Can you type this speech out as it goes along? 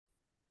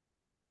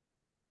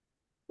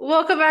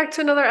Welcome back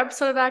to another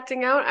episode of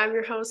Acting Out. I'm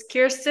your host,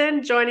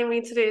 Kiersten. Joining me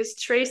today is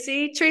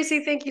Tracey.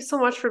 Tracey, thank you so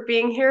much for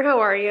being here.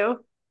 How are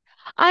you?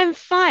 I'm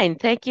fine.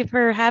 Thank you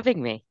for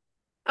having me.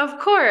 Of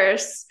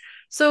course.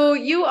 So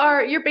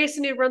you're based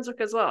in New Brunswick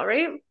as well,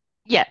 right?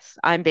 Yes,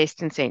 I'm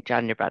based in St.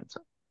 John, New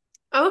Brunswick.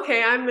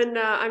 Okay,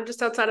 I'm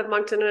just outside of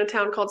Moncton in a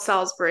town called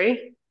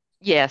Salisbury.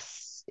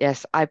 Yes,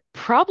 yes. I've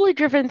probably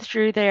driven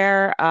through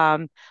there.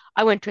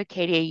 I went to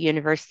Acadia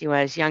University when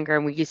I was younger,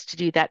 and we used to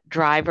do that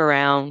drive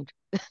around.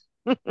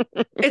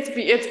 It's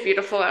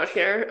beautiful out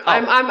here.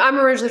 I'm Oh, I'm I'm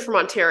originally from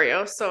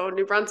Ontario, so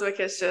New Brunswick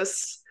is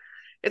just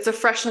it's a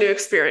fresh new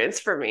experience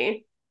for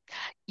me.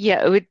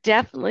 yeah, it would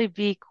definitely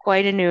be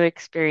quite a new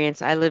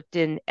experience. I lived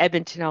in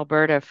Edmonton,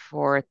 Alberta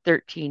for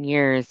 13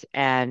 years,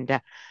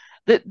 and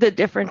the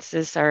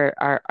differences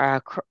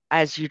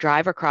as you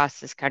drive across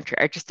this country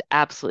are just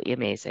absolutely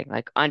amazing.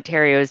 Like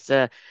Ontario is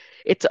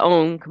its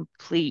own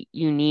complete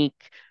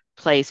unique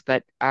place,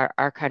 but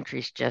our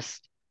country's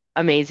just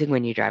amazing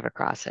when you drive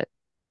across it.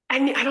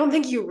 And I don't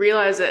think you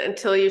realize it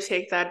until you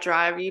take that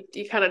drive. You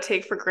kind of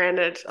take for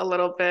granted a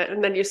little bit,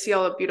 and then you see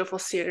all the beautiful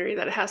scenery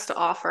that it has to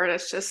offer, and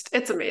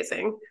it's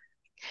amazing.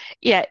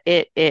 Yeah,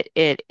 it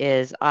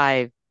is.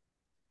 I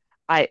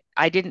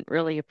didn't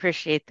really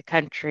appreciate the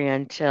country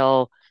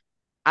until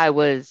I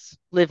was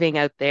living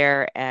out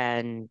there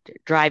and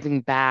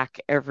driving back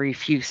every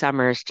few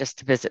summers just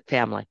to visit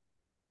family.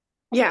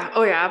 Yeah,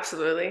 oh yeah,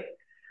 absolutely.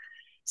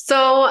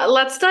 So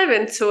let's dive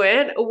into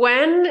it.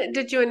 When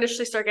did you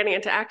initially start getting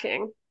into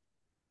acting?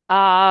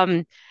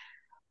 Um,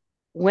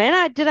 When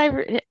I did I,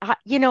 re-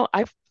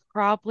 I've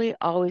probably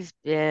always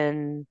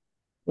been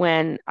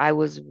when I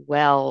was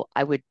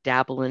I would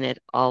dabble in it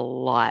a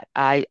lot.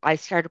 I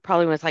started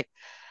probably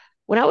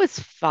when I was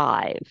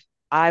 5,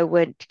 I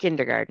went to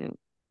kindergarten,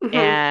 Hmm.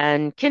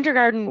 and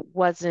kindergarten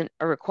wasn't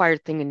a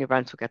required thing in New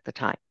Brunswick at the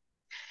time.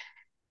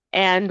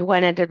 And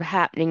what ended up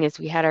happening is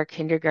we had our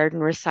kindergarten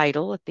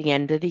recital at the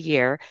end of the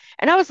year,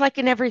 and I was like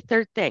in every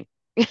third thing.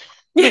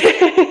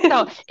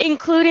 So,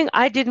 including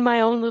I did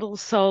my own little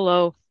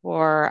solo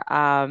for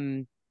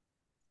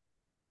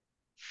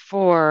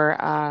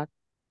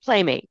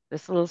Playmate,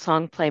 this little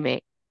song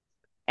Playmate.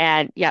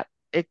 And yeah,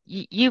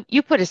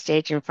 you put a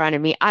stage in front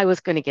of me, I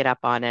was going to get up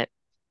on it.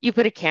 You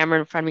put a camera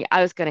in front of me,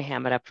 I was going to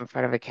ham it up in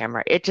front of a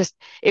camera. It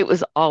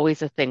was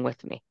always a thing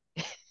with me.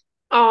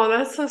 Oh,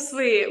 that's so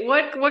sweet.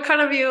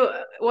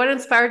 What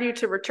inspired you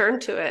to return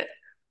to it?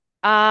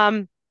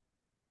 Um,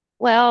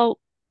 well,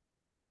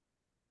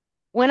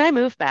 when I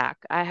moved back,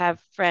 I have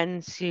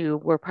friends who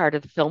were part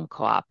of the film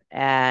co-op,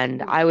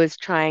 and I was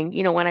trying,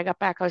 when I got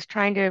back, I was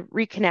trying to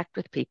reconnect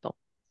with people.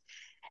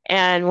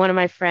 And one of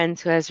my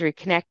friends who I was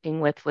reconnecting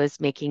with was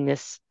making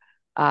this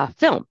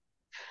film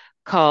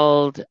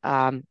called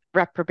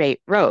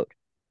Reprobate Road.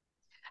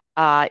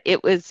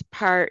 It was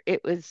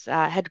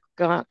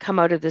come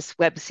out of this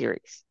web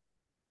series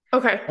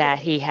Okay. that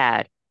he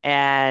had,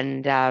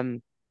 and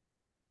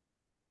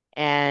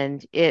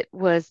it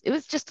was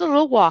just a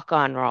little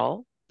walk-on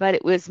role, but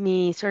it was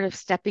me sort of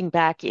stepping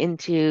back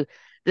into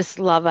this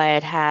love I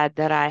had had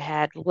that I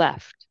had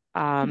left,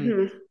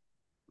 Hmm.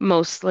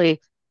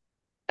 mostly.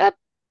 Uh,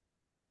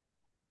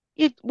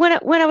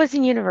 when I was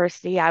in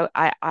university,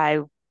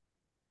 I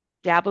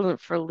dabbled in it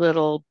for a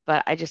little,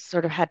 but I just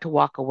sort of had to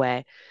walk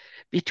away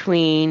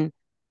between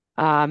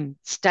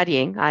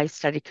studying. I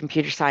studied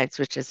computer science,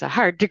 which is a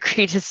hard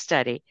degree to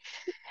study,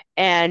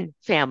 and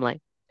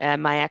family.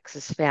 And my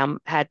ex's fam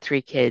had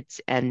 3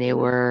 kids, and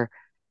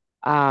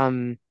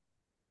um,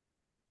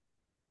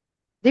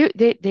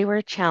 they were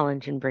a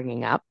challenge in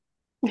bringing up.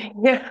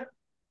 Yeah.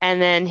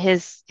 And then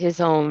his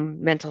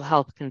own mental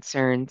health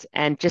concerns,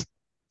 and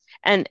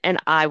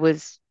I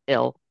was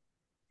ill,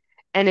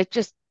 and it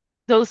just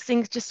those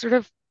things just sort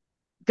of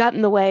got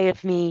in the way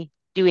of me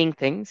doing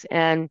things.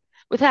 And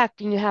with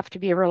acting, you have to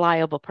be a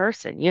reliable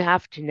person. You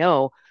have to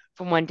know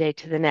from one day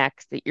to the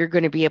next that you're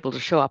going to be able to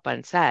show up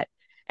on set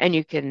and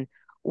you can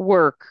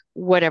work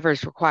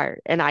whatever's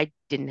required. And I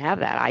didn't have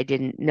that. I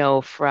didn't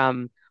know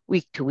from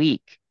week to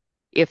week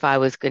if I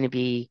was going to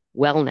be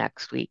well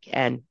next week.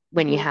 And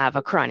when you Mhm. have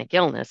a chronic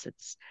illness,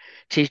 it's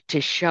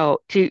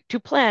to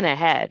plan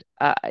ahead,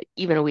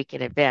 even a week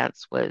in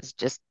advance was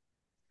just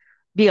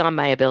beyond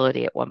my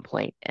ability at one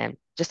point and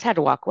just had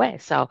to walk away.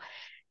 So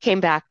came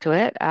back to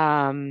it.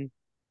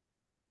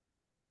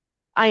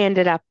 I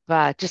ended up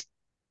just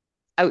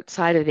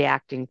outside of the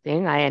acting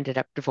thing, I ended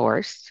up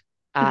divorced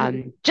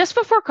Mhm. just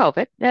before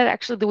COVID.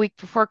 Actually, the week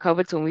before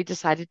COVID is when we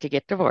decided to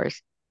get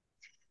divorced.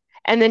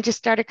 And then just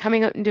started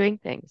coming out and doing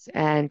things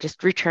and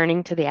just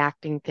returning to the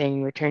acting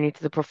thing, returning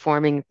to the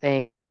performing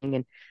thing,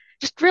 and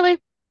just really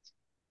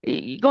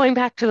going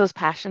back to those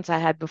passions I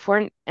had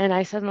before. And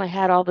I suddenly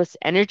had all this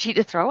energy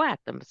to throw at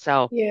them.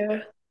 So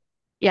Yeah.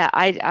 yeah,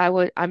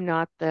 I'm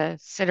not the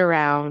sit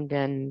around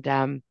and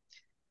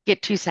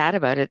get too sad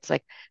about it. It's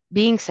like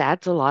being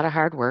sad's a lot of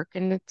hard work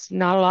and it's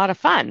not a lot of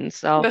fun.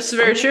 So That's I'm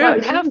very gonna go out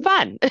and true. have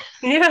fun.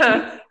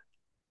 Yeah.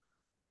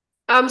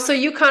 So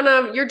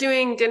you're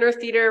doing dinner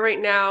theater right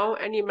now,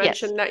 and you Yes,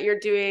 mentioned that you're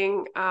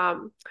doing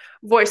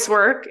voice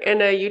work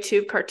in a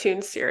YouTube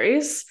cartoon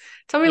series.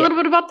 Tell me a yes. little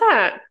bit about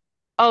that.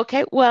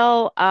 Okay,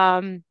 well,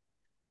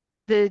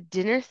 the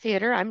dinner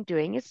theater I'm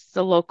doing is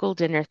the local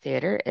dinner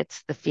theater.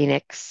 It's the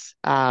Phoenix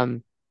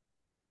on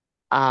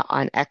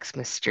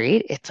Xmas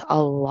Street. It's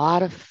a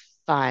lot of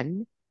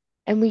fun.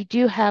 And we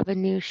do have a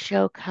new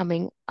show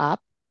coming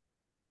up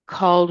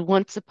called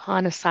Once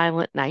Upon a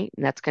Silent Night,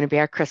 and that's going to be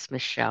our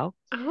Christmas show.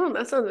 Oh,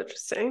 that sounds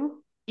interesting.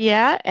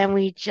 Yeah, and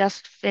we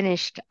just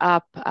finished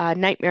up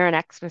Nightmare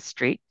on Xmas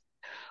Street,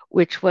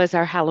 which was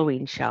our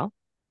Halloween show.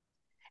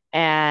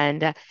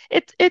 And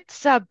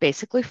it's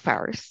basically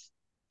farce,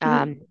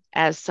 Mhm.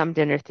 as some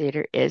dinner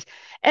theater is,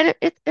 and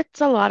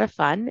it's a lot of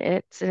fun.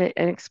 It's an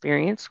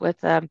experience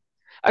with a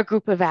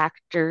group of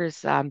actors.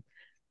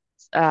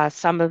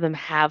 Some of them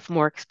have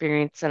more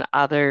experience than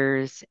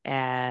others,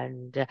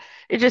 and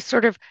it just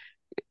sort of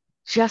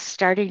just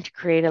starting to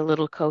create a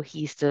little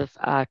cohesive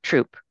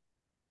troupe.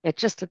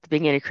 It's just at the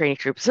beginning of creating a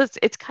troupe, so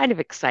it's kind of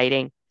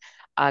exciting,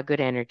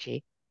 good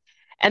energy.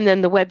 And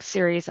then the web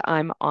series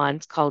I'm on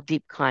is called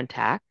Deep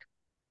Contact.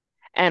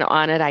 And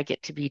on it, I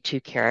get to be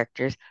two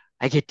characters.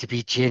 I get to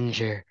be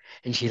Ginger,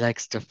 and she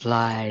likes to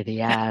fly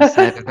the ass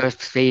out of a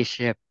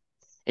spaceship.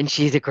 And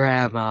she's a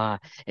grandma,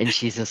 and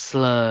she's a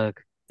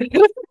slug.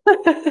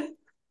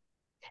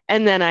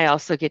 And then I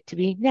also get to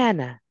be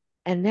Nana,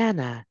 and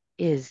Nana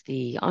is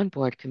the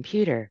onboard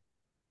computer.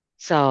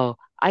 So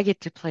I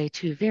get to play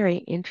two very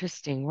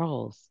interesting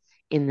roles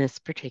in this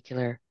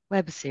particular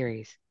web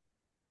series.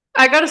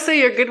 I gotta say,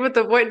 you're good with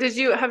the voice.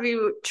 Have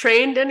you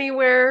trained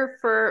anywhere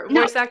for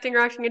No, voice acting or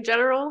acting in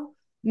general?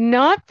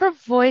 not for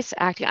voice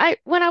acting.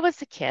 When I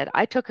was a kid,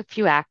 I took a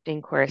few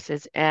acting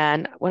courses,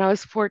 and when I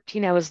was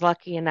 14, I was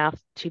lucky enough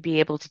to be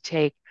able to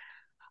take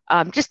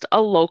just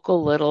a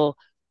local little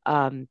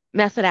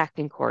method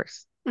acting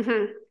course.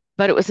 Hmm.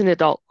 But it was an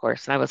adult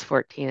course, and I was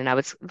 14, and I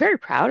was very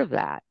proud of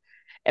that.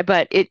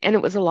 But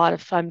it was a lot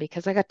of fun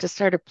because I got to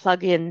sort of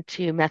plug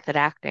into method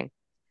acting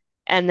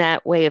and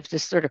that way of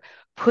just sort of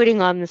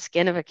putting on the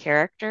skin of a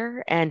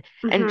character and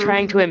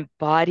trying Hmm. to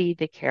embody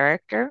the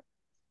character.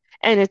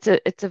 And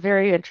it's a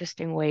very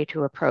interesting way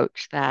to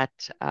approach that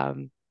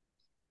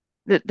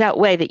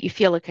way that you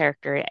feel a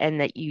character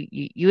and that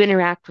you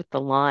interact with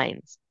the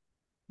lines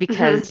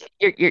Hmm. because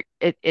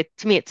it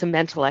to me it's a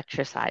mental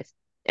exercise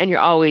and you're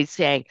always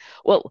saying,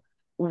 well,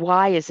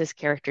 why is this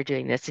character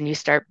doing this? And you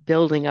start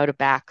building out a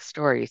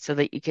backstory so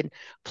that you can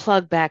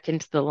plug back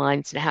into the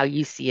lines and how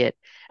you see it.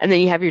 And then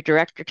you have your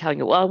director telling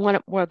you, well, I want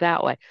it more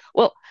that way.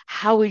 Well,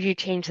 how would you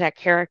change that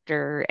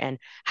character? And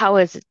how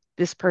is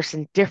this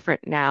person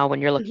different now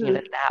when you're looking at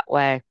it Hmm. that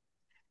way?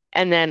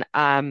 And then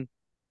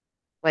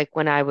like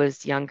when I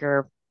was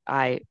younger,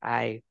 I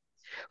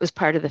was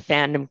part of the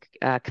fandom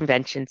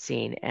convention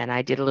scene, and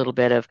I did a little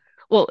bit of,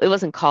 well, it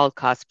wasn't called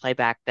cosplay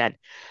back then,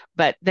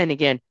 but then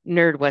again,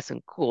 nerd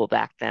wasn't cool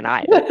back then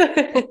either.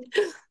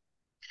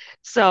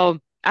 So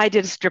I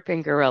did a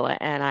stripping gorilla,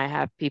 and I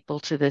have people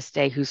to this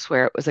day who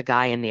swear it was a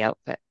guy in the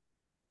outfit.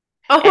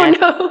 Oh And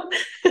no.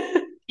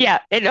 yeah,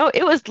 and no,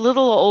 it was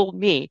little old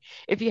me.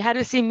 If you had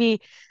to see me,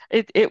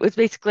 it was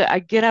basically I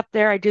get up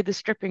there, I do the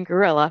stripping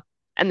gorilla,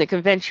 and the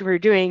convention we're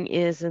doing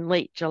is in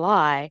late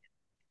July.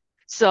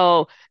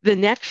 So the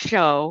next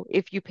show,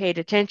 if you paid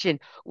attention,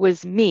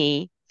 was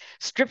me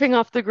stripping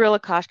off the gorilla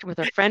costume with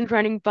a friend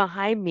running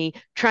behind me,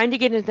 trying to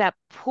get into that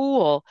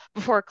pool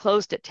before it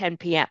closed at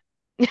 10 p.m.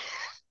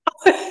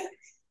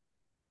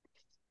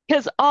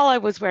 Because all I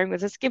was wearing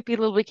was a skimpy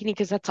little bikini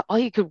because that's all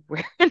you could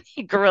wear in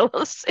a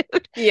gorilla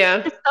suit.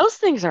 Yeah. 'Cause those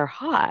things are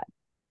hot.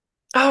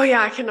 Oh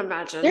yeah, I can They're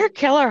imagine.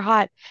 killer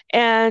hot.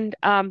 And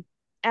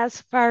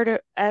as part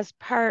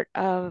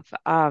of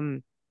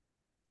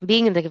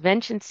being in the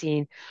convention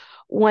scene,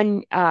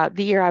 the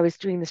year I was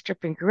doing the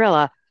stripping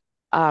gorilla,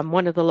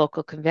 one of the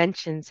local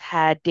conventions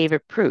had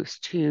David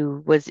Proust,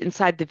 who was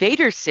inside the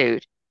Vader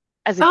suit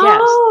as a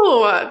guest.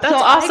 Oh, So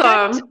that's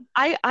awesome.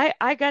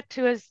 I got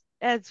to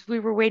as we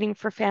were waiting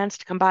for fans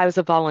to come by, I was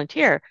a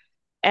volunteer,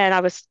 and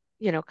I was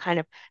kind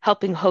of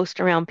helping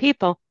host around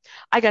people.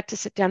 I got to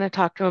sit down and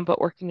talk to him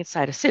about working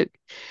inside a suit.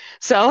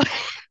 So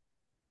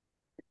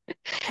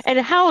and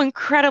how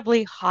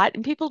incredibly hot,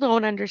 and people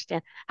don't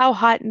understand how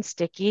hot and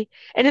sticky,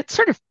 and it's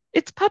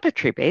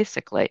puppetry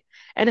basically,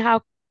 and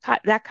how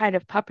that kind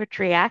of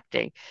puppetry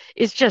acting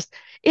is just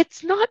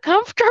it's not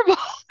comfortable.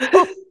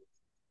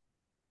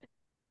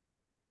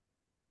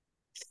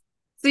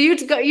 So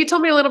you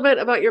told me a little bit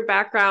about your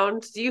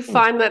background. Do you Mm.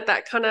 find that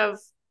that kind of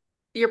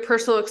your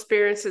personal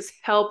experiences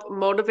help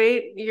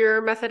motivate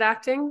your method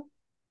acting?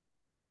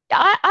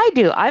 I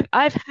do.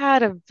 I've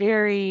had a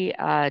very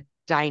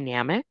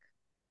dynamic,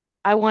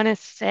 I want to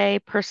say,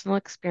 personal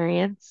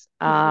experience.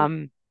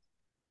 Hmm.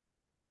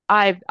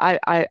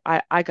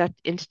 I got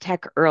into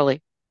tech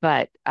early,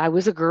 but I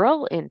was a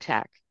girl in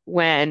tech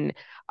when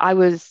I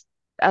was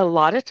a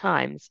lot of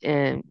times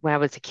when I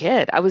was a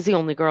kid, I was the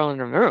only girl in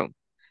the room.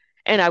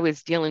 And I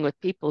was dealing with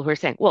people who are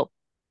saying, well,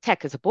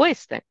 tech is a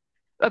boys thing.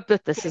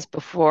 But this is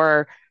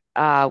before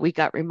we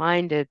got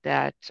reminded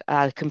that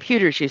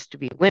computers used to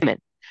be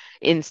women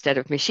instead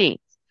of machines.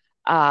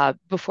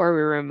 Before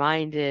we were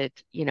reminded,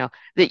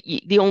 that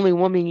the only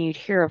woman you'd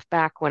hear of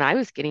back when I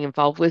was getting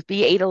involved would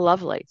be Ada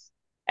Lovelace.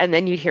 And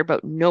then you'd hear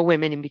about no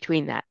women in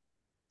between that.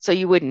 So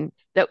you wouldn't,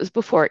 that was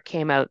before it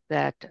came out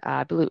that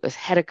I believe it was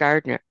Hedda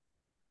Gardner,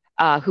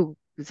 who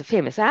was a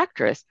famous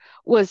actress,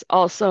 was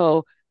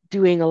also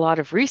doing a lot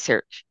of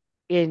research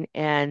and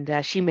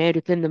she may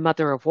have been the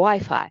mother of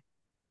Wi-Fi,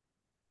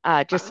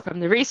 just Wow. from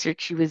the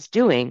research she was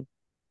doing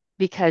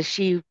because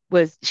she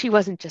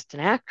wasn't just an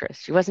actress.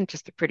 She wasn't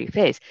just a pretty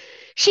face.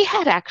 She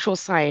had actual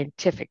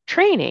scientific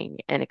training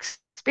and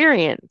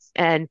experience.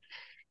 And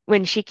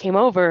when she came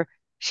over,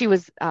 she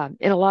was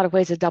in a lot of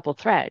ways a double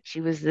threat.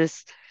 She was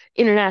this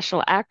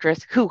international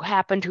actress who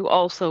happened to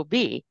also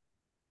be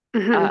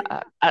Hmm.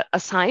 a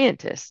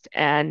scientist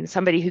and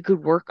somebody who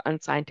could work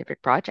on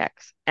scientific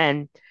projects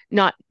and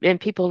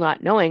people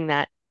not knowing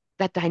that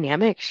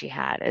dynamic she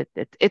had.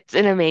 It's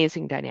an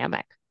amazing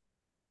dynamic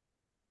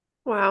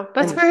Wow,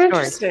 that's and the very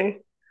stories.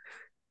 interesting.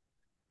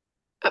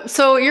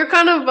 So you're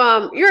kind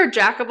of you're a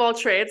jack of all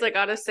trades, I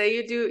gotta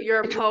say.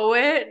 You're a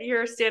poet,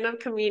 you're a stand-up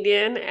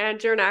comedian,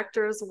 and you're an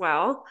actor as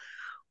well.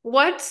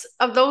 What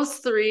of those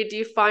three do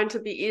you find to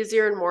be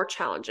easier and more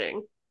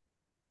challenging?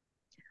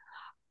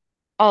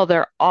 Oh,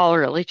 they're all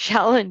really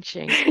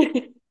challenging.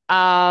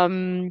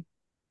 Um,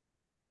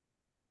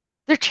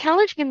 they're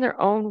challenging in their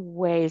own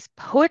ways.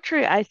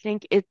 Poetry, I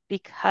think it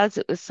because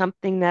it was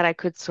something that I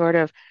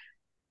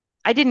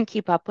didn't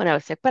keep up when I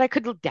was sick, but I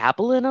could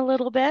dabble in a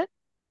little bit.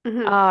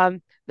 Hmm.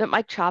 That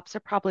my chops are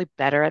probably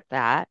better at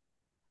that.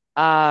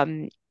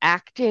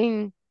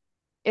 Acting,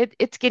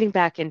 it's getting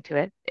back into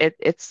it.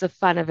 It's the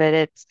fun of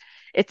it.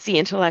 It's the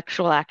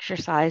intellectual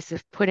exercise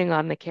of putting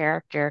on the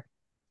character.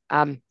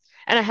 Um,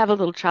 and I have a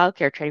little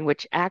childcare training,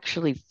 which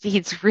actually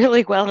feeds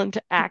really well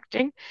into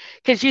acting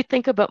because you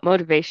think about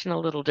motivation a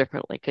little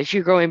differently because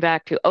you're going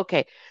back to,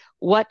 okay,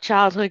 what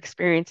childhood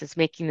experience is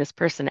making this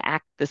person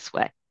act this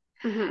way?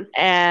 Hmm.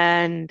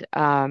 And,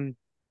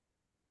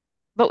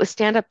 but with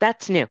stand up,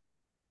 that's new.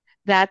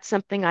 That's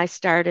something I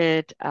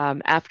started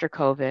after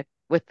COVID.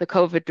 With the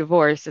COVID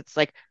divorce, it's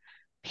like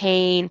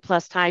pain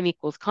plus time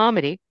equals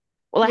comedy.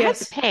 Well, I had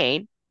the Yes.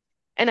 pain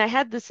and I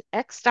had this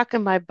ex stuck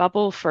in my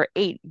bubble for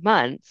 8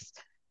 months.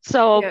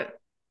 So, Yeah.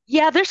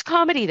 yeah, there's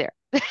comedy there.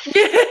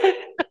 Yeah.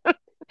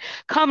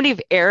 Comedy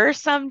of error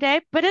someday,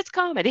 but it's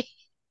comedy.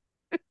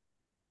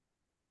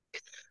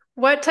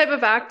 What type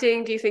of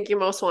acting do you think you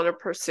most want to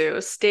pursue?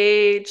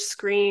 Stage,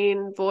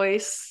 screen,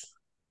 voice,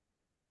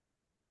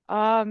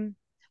 Um,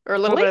 or a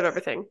little bit of voice,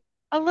 everything?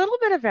 a little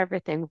bit of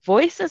everything.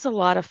 Voice is a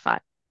lot of fun.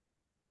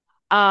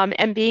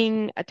 And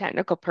being a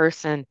technical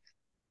person,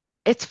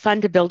 it's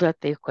fun to build up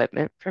the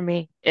equipment for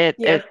me.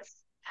 Yeah.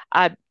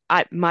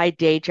 My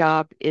day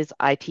job is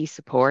IT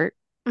support,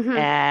 Hmm.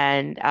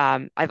 and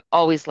I've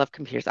always loved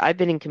computers. I've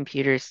been in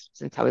computers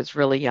since I was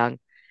really young.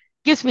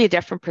 Gives me a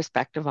different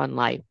perspective on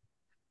life.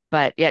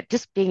 But yeah,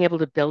 just being able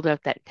to build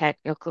out that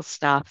technical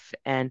stuff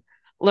and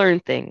learn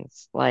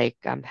things like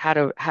how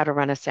to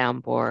run a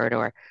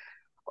soundboard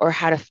or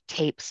how to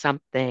tape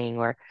something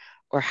or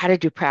how to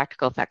do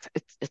practical effects.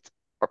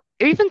 Or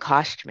even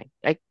costuming.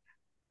 Like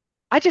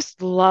I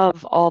just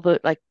love all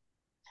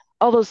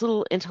those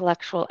little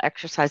intellectual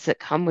exercises that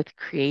come with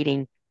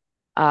creating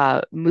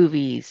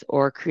movies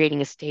or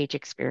creating a stage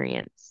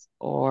experience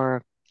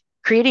or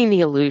creating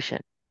the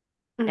illusion.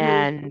 Hmm.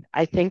 And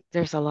I think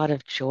there's a lot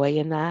of joy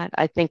in that.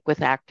 I think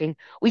with acting,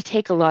 we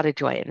take a lot of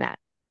joy in that.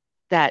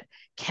 That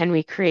can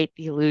we create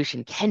the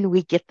illusion? Can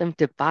we get them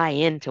to buy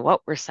into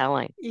what we're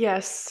selling?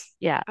 Yes,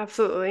 Yeah.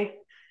 absolutely.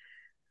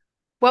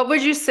 What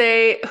would you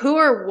say, who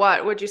or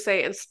what would you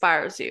say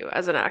inspires you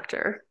as an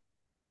actor?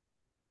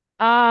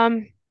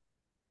 Um,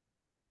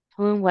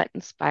 who and what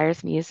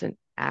inspires me as an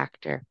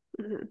actor?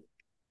 Hmm.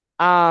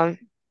 Um,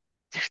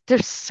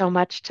 there's so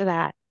much to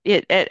that.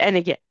 And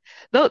again,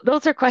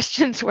 those are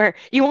questions where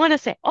you want to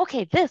say,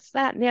 okay, this,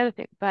 that, and the other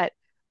thing. But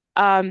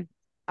um,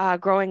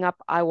 growing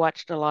up, I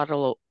watched a lot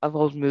of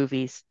old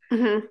movies.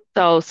 Hmm.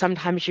 So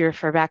sometimes you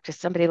refer back to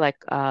somebody like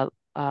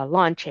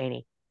Lon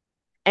Chaney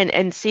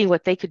and see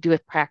what they could do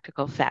with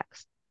practical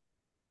effects.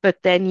 But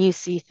then you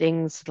see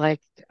things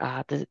like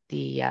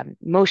the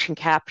motion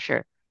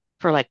capture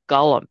for like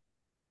Gollum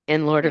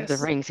in Lord of the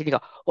Yes. Rings, and you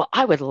go, well,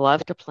 I would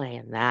love to play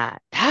in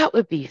that. That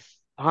would be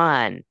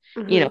fun.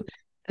 You know,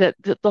 Hmm.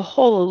 the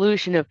whole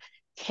illusion of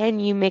can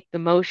you make the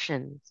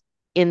motions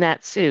in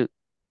that suit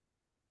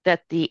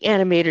that the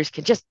animators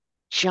can just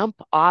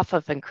jump off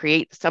of and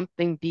create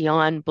something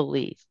beyond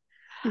belief.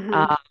 Hmm.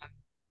 Uh,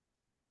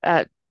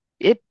 uh,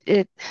 it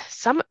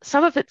some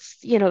of it's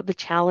the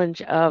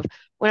challenge of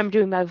when I'm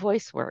doing my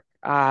voice work.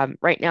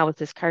 Right now with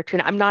this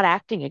cartoon, I'm not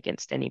acting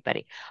against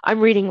anybody. I'm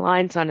reading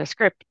lines on a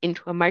script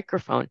into a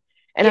microphone,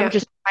 and I'm Yeah.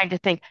 just trying to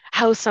think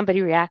how's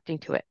somebody reacting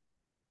to it.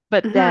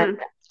 But then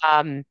Hmm.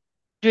 um,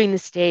 doing the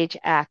stage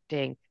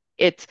acting,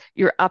 it's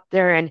you're up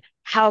there, and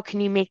how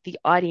can you make the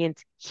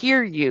audience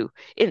hear you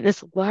in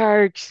this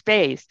large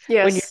space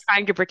when you're Yes.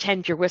 trying to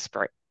pretend you're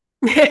whispering?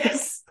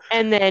 Yes.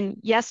 And then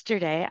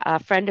yesterday, a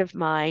friend of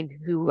mine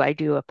who I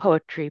do a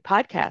poetry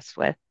podcast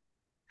with,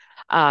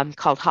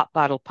 called Hot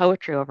Bottle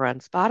Poetry over on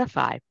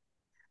Spotify,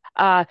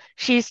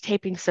 she's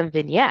taping some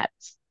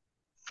vignettes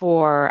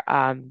for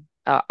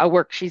a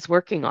work she's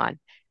working on.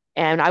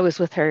 And I was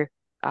with her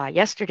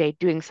yesterday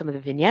doing some of the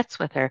vignettes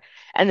with her.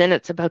 And then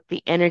it's about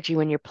the energy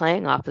when you're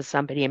playing off of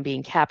somebody and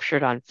being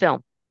captured on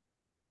film,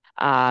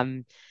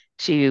 um,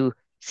 to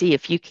see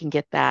if you can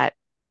get that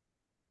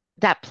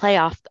play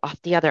off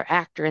the other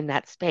actor in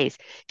that space.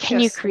 Can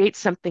you Yes. create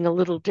something a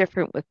little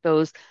different with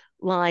those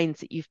lines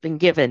that you've been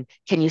given?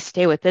 Can you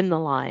stay within the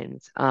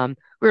lines?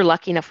 We're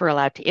lucky enough we're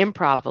allowed to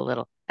improv a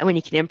little. And when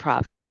you can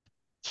improv,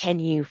 can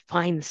you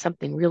find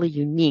something really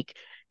unique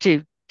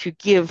to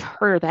give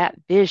her that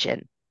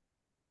vision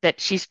that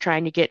she's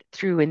trying to get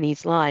through in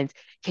these lines?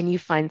 Can you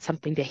find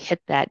something to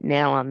hit that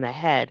nail on the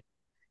head,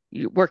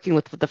 working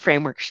with the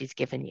framework she's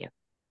given you?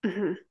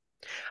 Hmm.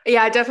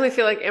 Yeah, I definitely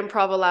feel like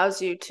improv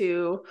allows you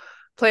to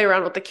play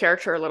around with the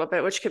character a little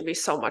bit, which can be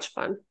so much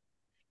fun.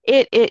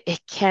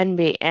 It can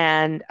be,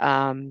 and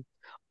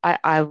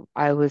I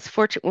was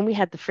fortunate when we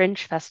had the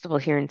Fringe Festival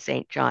here in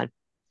St. John.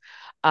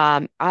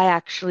 I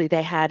actually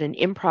they had an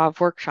improv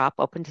workshop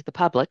open to the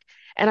public,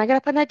 and I got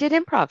up and I did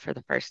improv for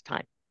the first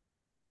time.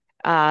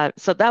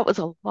 So that was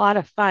a lot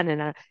of fun,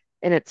 and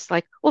it's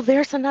like, well,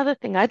 there's another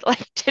thing I'd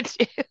like to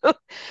do.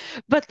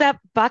 But that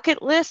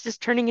bucket list is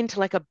turning into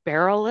like a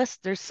barrel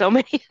list. There's so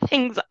many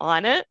things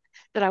on it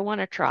that I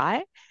want to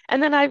try,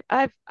 and then I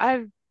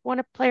want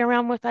to play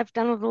around with. I've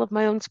done a little of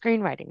my own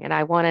screenwriting, and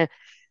I want to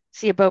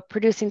see about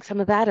producing some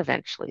of that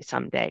eventually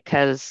someday.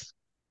 Because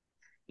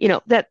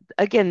that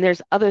again,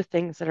 there's other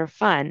things that are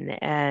fun,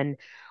 and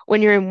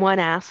when you're in one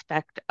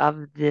aspect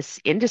of this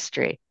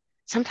industry,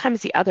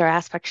 sometimes the other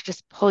aspects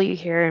just pull you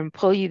here and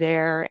pull you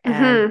there.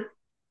 And Hmm.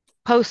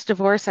 post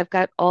divorce, I've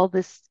got all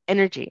this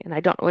energy, and I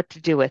don't know what to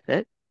do with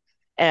it.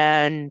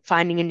 And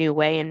finding a new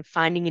way and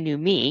finding a new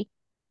me.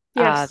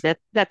 Yes.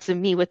 That's a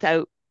me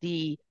without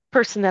the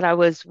person that I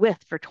was with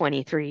for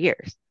 23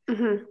 years.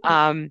 Hmm.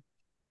 Um,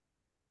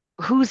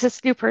 who's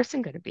this new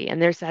person going to be?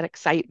 And there's that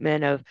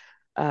excitement of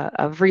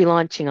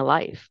relaunching a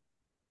life.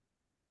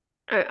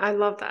 I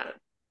love that.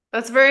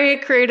 That's very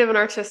creative and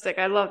artistic.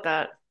 I love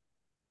that.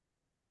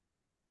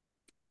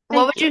 What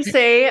Thank would you. you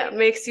say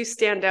makes you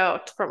stand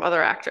out from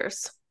other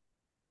actors?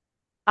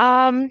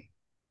 Um,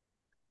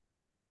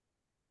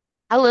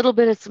 a little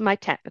bit of my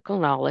technical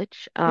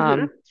knowledge.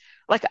 Hmm.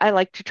 Like I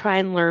like to try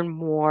and learn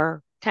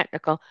more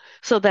technical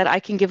so that I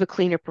can give a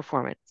cleaner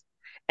performance.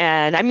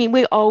 And I mean,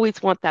 we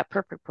always want that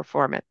perfect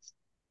performance.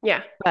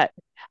 Yeah. But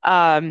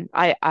when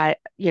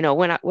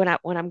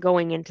I'm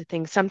going into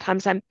things,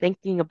 sometimes I'm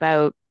thinking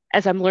about,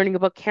 as I'm learning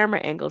about camera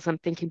angles, I'm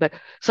thinking about,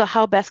 so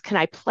how best can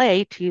I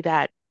play to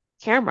that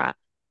camera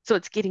so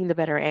it's getting the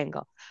better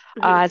angle?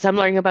 Hmm. As I'm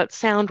learning about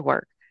sound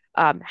work,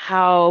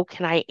 how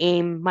can I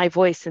aim my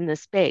voice in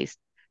this space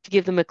to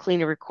give them a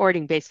cleaner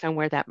recording based on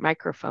where that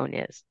microphone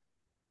is?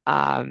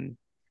 Um,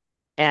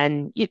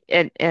 and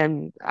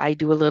I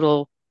do a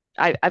little.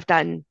 I've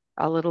done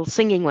a little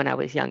singing when I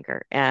was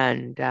younger,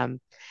 and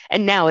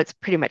now it's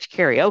pretty much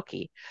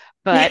karaoke.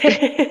 But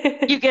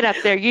you get up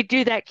there, you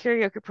do that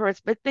karaoke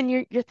performance, but then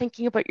you're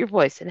thinking about your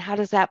voice and how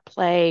does that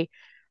play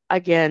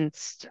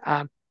against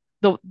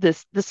the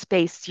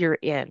space you're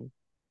in,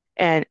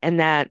 and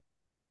that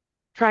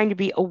trying to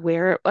be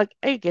aware. Like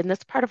again,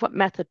 that's part of what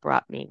method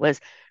brought me was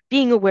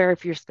being aware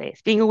of your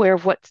space, being aware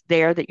of what's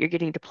there that you're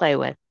getting to play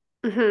with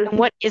Hmm. and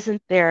what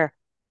isn't there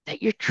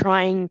that you're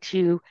trying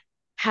to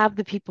have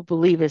the people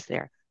believe is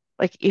there.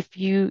 Like if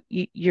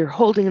you're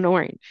holding an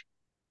orange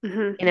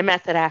Hmm. in a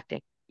method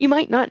acting, you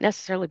might not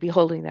necessarily be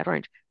holding that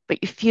orange, but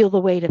you feel the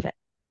weight of it.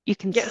 You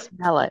can Yeah.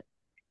 smell it.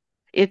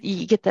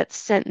 You get that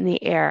scent in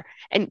the air.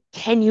 And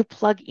can you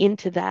plug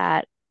into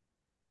that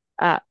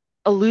uh,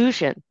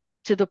 illusion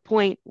to the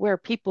point where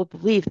people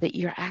believe that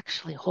you're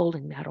actually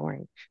holding that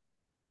orange?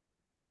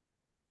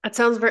 That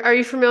sounds very. Are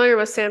you familiar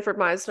with Sanford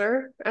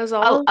Meisner as A,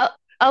 well? a,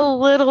 a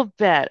little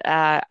bit.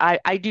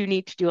 I do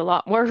need to do a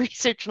lot more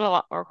research and a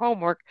lot more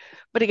homework,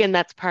 but again,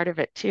 that's part of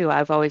it too.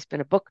 I've always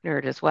been a book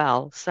nerd as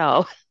well.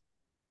 So,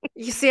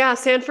 You see, yeah,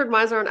 Sanford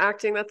Meisner on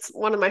acting, that's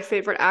one of my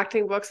favorite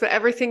acting books. But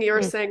everything you were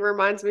mm, saying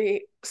reminds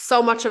me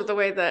so much of the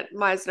way that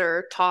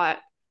Meisner taught.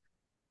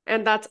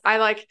 And that's, I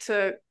like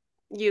to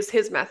use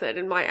his method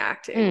in my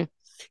acting. mm.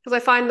 Because I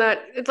find that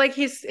it's like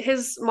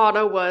his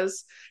motto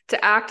was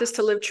to act is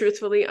to live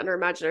truthfully under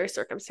imaginary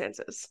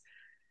circumstances.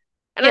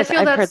 And Yes,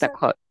 I've heard that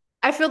quote.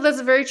 I feel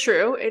that's very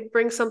true. It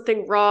brings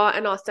something raw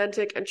and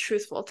authentic and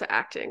truthful to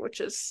acting,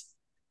 which is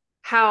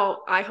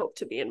how I hope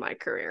to be in my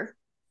career.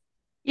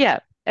 Yeah.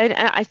 And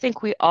I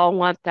think we all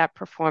want that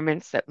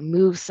performance that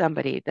moves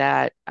somebody,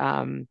 that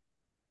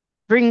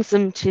brings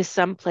them to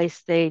some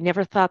place they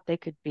never thought they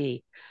could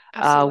be.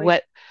 Absolutely.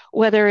 what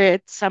whether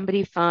it's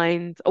somebody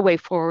finds a way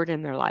forward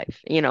in their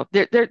life.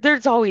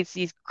 There's always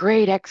these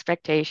great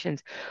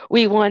expectations.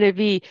 We want to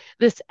be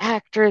this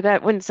actor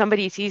that when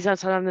somebody sees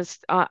us on this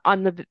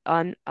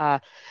on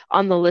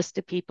the list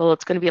of people,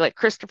 it's going to be like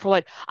Christopher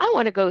Lloyd. I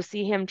want to go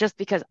see him just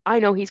because I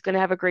know he's going to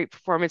have a great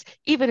performance,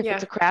 even if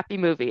it's Yeah. a crappy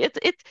movie.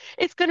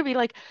 It's going to be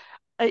like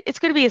it's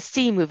going to be a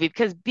C movie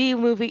because B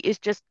movie is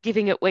just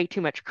giving it way too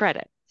much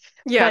credit.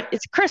 Yeah. But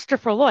it's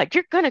Christopher Lloyd.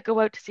 You're going to go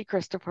out to see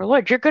Christopher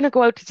Lloyd. You're going to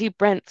go out to see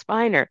Brent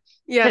Spiner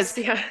because Yes.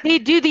 Yeah. they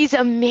do these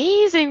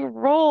amazing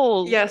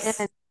roles,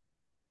 Yes.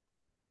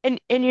 and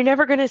you're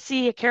never going to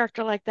see a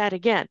character like that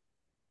again.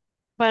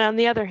 But on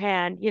the other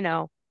hand, you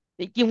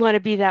want to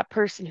be that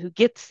person who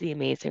gets the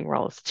amazing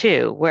roles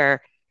too,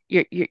 where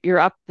you're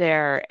up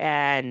there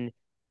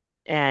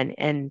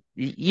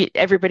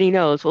everybody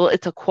knows, well,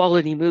 it's a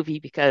quality movie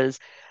because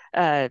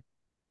uh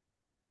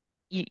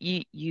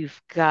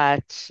you've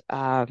got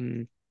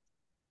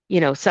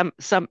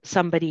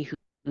somebody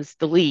who's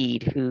the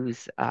lead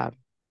who's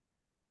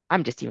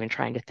I'm just even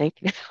trying to think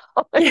now.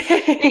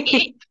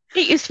 It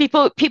used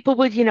people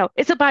would,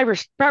 it's a Barbara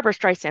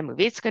Streisand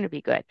movie. It's going to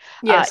be good.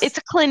 Yes. It's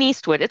a Clint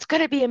Eastwood. It's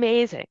going to be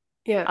amazing.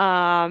 Yeah.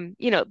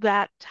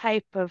 That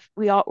type of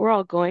we're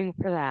all going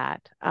for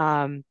that.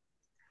 And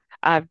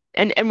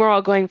we're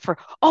all going for,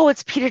 oh,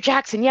 it's Peter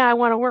Jackson. Yeah, I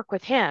want to work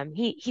with him.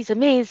 He's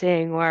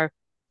amazing. Or,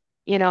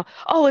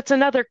 oh, it's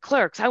another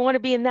Clerks. I want to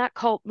be in that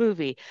cult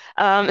movie.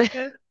 Um,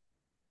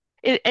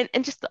 Yeah.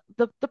 and just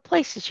the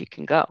places you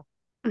can go.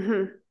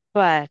 Hmm.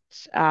 But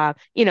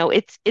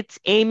it's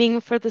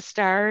aiming for the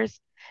stars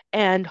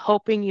and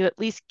hoping you at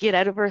least get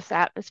out of Earth's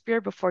atmosphere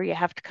before you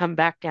have to come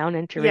back down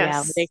into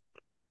reality. Yes.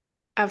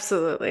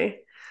 Absolutely.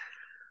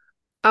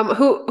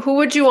 Who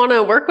would you want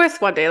to work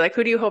with one day? Like,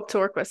 who do you hope to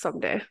work with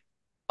someday?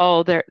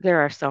 Oh, there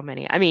are so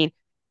many. I mean,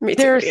 Me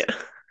too. there's Yeah.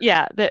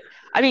 yeah,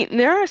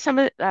 there are some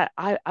of that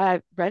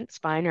I Brent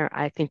Spiner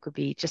I think would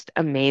be just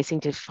amazing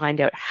to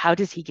find out how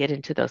does he get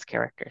into those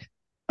characters?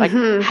 Like,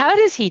 Hmm. how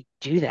does he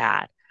do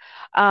that?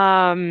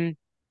 Um,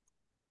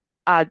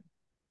 uh,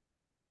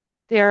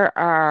 there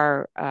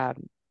are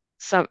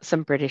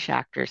some British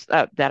actors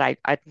that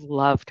I'd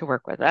love to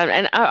work with,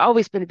 and I've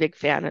always been a big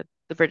fan of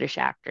the British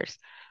actors.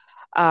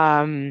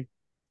 Um,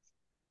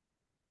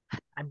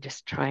 I'm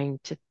just trying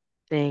to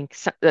think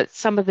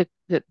some of the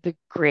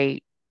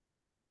great,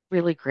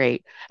 really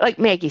great, like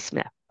Maggie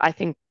Smith. I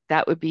think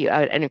that would be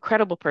an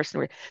incredible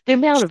person. The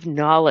amount of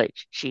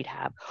knowledge she'd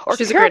have, or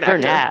She's a Carol great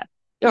actor. Burnett,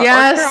 or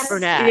Carol Yes.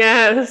 Burnett,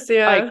 Yes.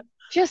 like Yeah.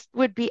 just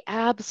would be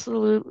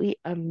absolutely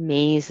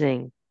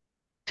amazing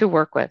to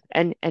work with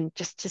and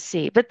just to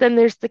see. But then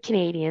there's the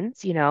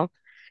Canadians,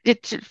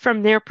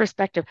 from their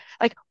perspective,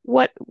 like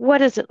what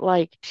is it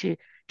like to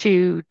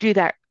do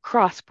that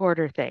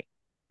cross-border thing?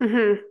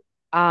 Hmm.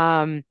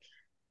 Um,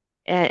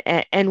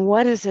 and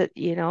what is it,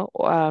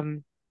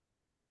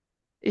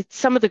 it's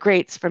some of the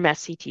greats from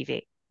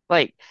SCTV.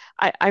 Like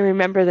I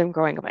remember them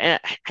growing up, and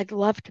I'd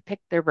love to pick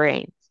their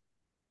brains.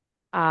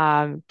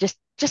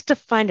 Just to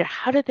find out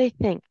how do they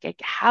think, like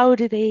how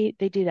do they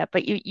do that?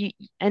 But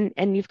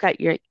and you've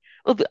got your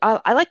well,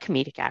 I like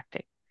comedic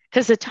acting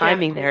because the Yeah.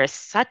 timing there is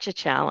such a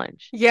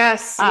challenge.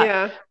 Yes. Uh,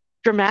 Yeah.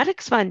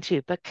 Dramatic's fun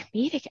too, but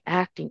comedic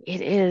acting,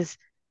 it is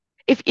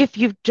if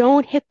you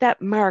don't hit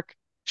that mark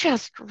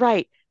just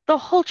right, the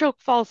whole joke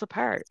falls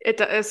apart.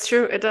 It's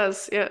true. It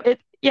does. Yeah.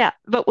 Yeah,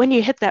 but when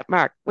you hit that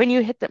mark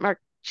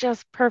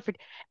just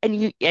perfect, and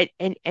you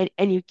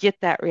get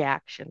that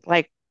reaction,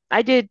 like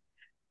I did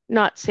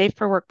not safe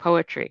for work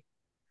poetry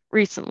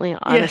recently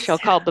on a Yes. show Yeah.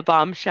 called The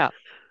Bomb Show.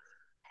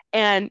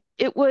 And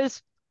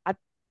I-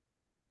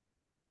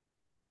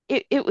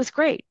 it was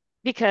great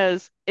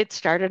because it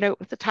started out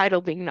with the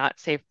title being not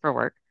safe for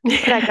work.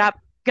 But I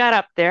got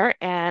up there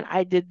and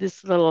I did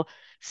this little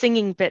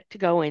singing bit to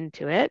go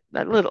into it.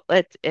 A little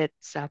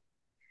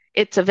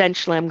it's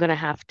eventually I'm going to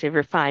have to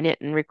refine it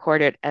and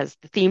record it as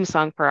the theme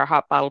song for our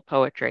hot bottle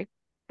poetry.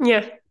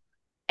 Yeah.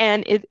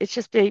 And it's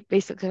just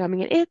basically coming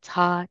in. It's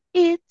hot,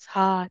 it's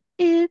hot,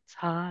 it's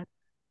hot.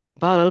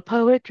 Bottle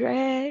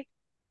poetry.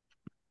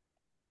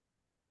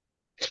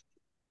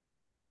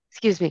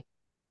 Excuse me.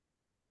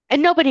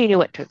 And nobody knew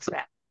what to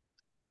expect.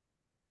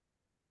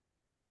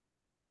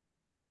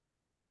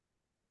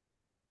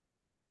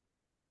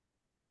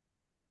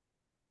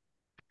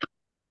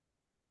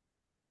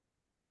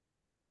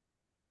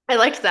 I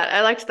liked that.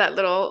 I liked that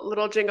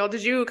little jingle.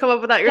 Did you come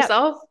up with that Yeah.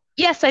 yourself?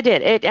 Yes, I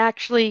did. It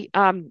actually,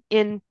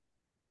 in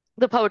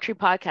the poetry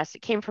podcast,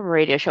 it came from a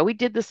radio show. We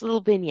did this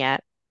little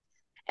vignette,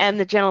 and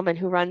the gentleman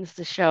who runs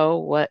the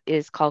show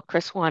is called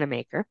Chris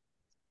Wanamaker.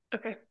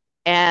 Okay.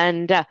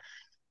 And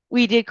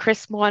we did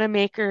Chris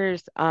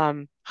Wanamaker's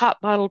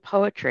hot bottle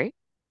poetry.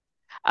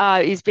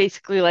 He's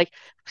basically like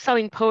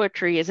selling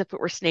poetry as if it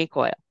were snake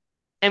oil.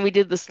 And we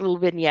did this little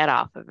vignette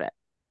off of it.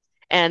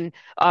 And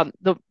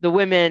the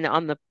women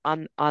on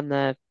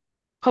the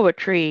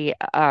poetry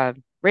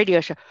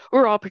radio show, we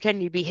were all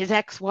pretending to be his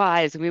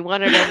ex-wives, and we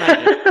wanted our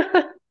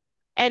money.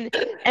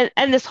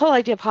 And this whole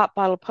idea of hot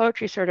bottle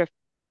poetry sort of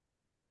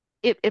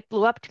it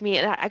blew up to me,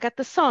 and I got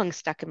the song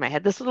stuck in my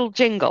head, this little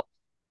jingle,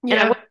 and I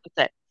Yeah. went with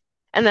it.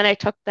 And then I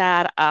took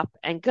that up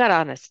and got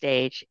on a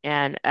stage.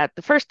 And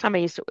the first time I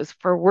used it was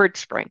for Word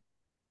Spring.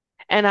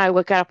 And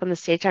got up on the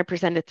stage. I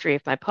presented three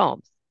of my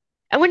poems.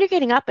 And when you're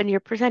getting up and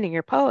you're presenting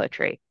your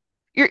poetry,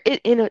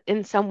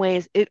 in some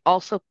ways it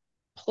also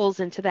pulls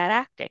into that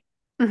acting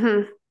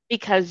Hmm.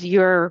 because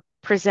you're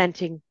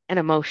presenting an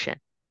emotion.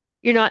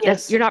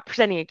 Yes. You're not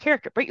presenting a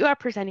character, but you are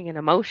presenting an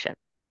emotion.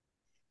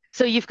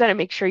 So you've got to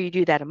make sure you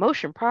do that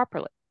emotion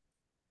properly.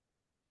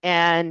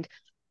 And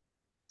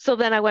so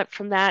then I went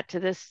from that to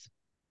this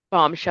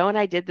bomb show, and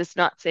I did this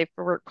not safe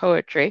for work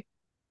poetry.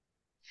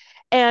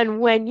 And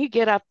when you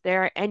get up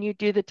there and you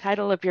do the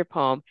title of your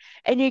poem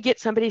and you get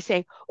somebody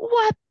saying,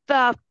 "What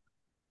the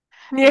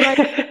right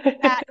off the Yeah.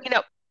 bat,"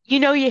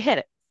 you hit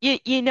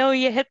it. You know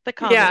you hit the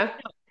comedy. Yeah.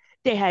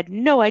 They had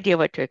no idea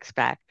what to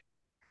expect.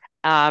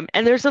 And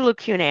there's a little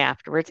Q&A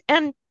afterwards,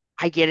 and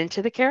I get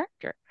into the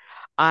character.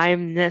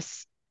 I'm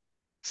this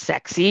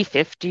sexy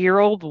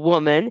 50-year-old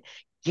woman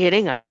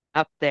getting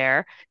up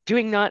there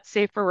doing not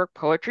safe for work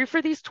poetry for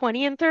these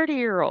 20 and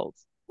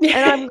 30-year-olds. And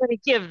I'm going to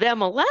give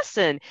them a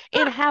lesson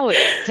in how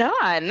it's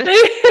done.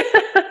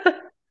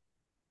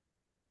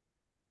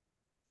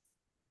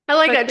 I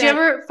like But that. Do you then,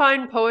 ever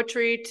find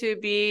poetry to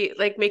be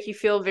like make you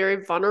feel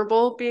very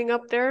vulnerable being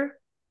up there?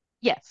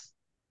 yes,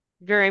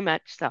 very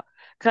much so.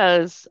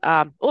 Because,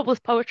 well,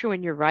 with poetry,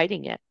 when you're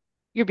writing it,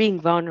 you're being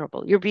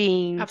vulnerable, you're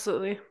being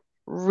Absolutely.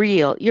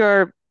 real.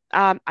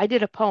 I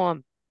did a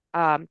poem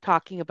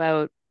talking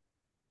about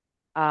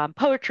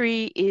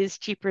poetry is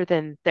cheaper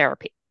than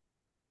therapy.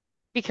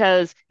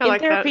 Because I in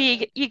like therapy,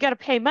 that. you got to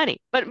pay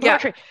money. But in Yeah.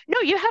 poetry, no,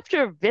 you have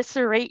to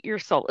eviscerate your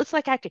soul. It's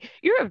like acting.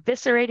 You're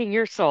eviscerating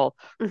your soul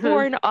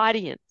for Hmm. an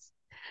audience,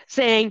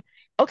 saying,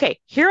 okay,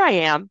 here I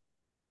am.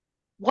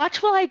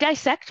 Watch while I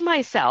dissect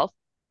myself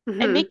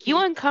and Hmm. make you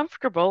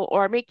uncomfortable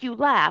or make you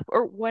laugh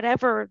or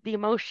whatever the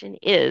emotion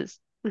is.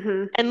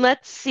 Hmm. And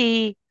let's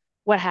see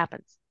what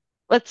happens.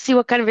 Let's see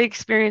what kind of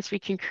experience we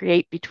can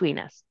create between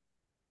us.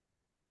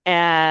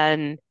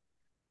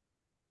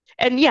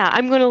 And yeah,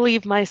 I'm going to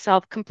leave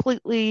myself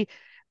completely,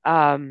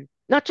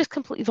 not just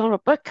completely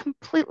vulnerable, but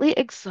completely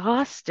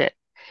exhausted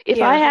if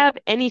I Yeah. have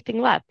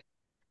anything left.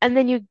 And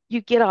then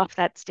you get off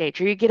that stage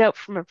or you get out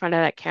from in front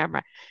of that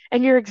camera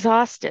and you're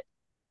exhausted.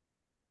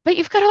 But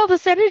you've got all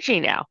this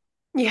energy now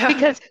Yeah.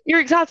 because you're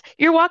exhausted.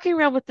 You're walking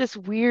around with this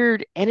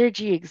weird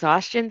energy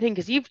exhaustion thing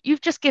because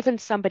you've just given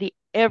somebody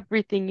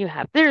everything you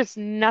have. There's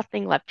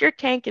nothing left. Your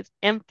tank is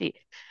empty,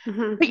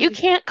 Hmm. but you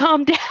can't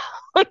calm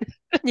down.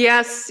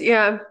 Yes.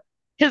 Yeah.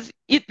 Because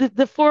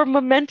the form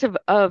momentum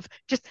of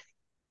just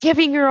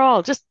giving your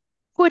all, just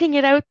putting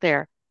it out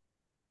there.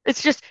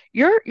 It's just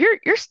you're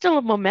still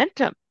a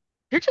momentum.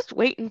 You're just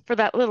waiting for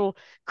that little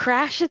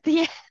crash at the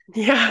end.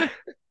 Yeah.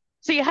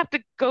 So you have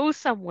to go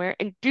somewhere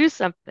and do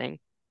something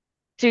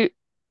to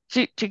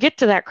to get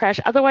to that crash.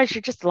 Otherwise,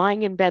 you're just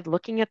lying in bed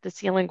looking at the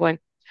ceiling going,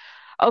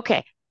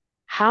 okay,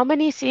 how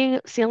many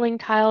ceiling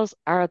tiles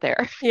are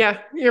there?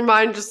 Yeah. Your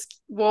mind just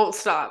won't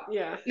stop.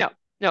 Yeah. No,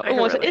 no, I can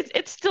relate.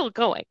 it's still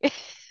going.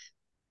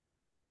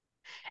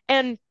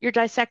 And you're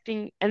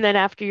dissecting, and then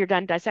after you're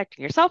done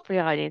dissecting yourself for the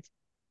audience,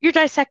 you're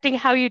dissecting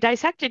how you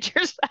dissected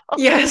yourself.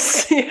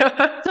 Yes.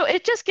 Yeah. So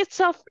it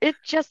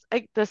just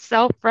like the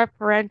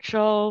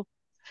self-referential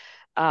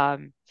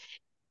um,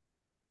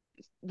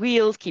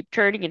 wheels keep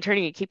turning and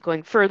turning and keep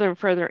going further and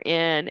further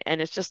in,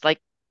 and it's just like,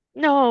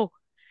 no,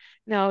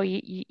 no,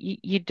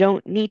 you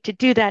don't need to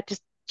do that.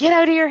 Just get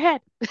out of your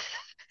head.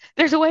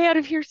 There's a way out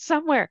of here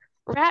somewhere.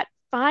 Rat,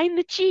 find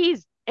the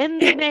cheese,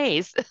 end the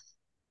maze.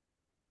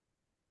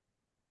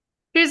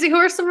 Susie, who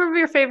are some of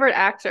your favorite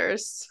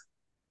actors?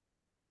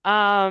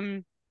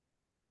 Um,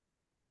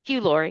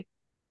 Hugh Laurie.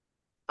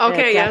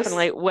 Okay, yes.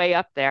 Definitely way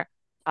up there.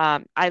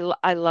 I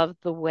love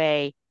the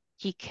way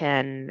he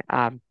can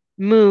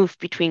move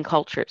between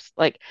cultures.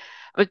 Like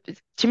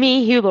to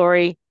me, Hugh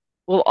Laurie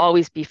will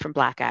always be from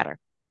Blackadder.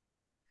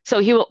 So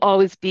he will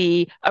always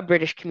be a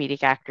British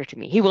comedic actor to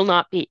me. He will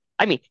not be.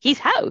 I mean, he's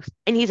House,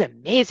 and he's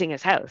amazing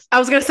as House. I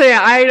was gonna say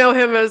I know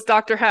him as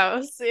Dr.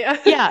 House. Yeah.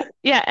 Yeah,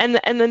 yeah, and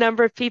the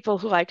number of people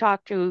who I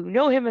talk to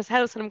know him as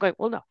House, and I'm going,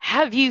 well, no.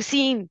 Have you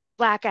seen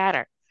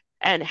Blackadder?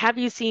 And have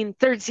you seen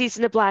third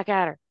season of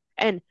Blackadder?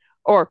 And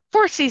or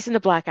fourth season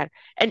of Blackadder?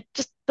 And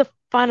just the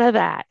fun of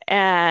that,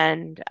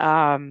 and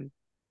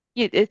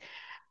you, it,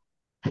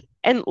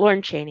 and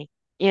Lorne Chaney.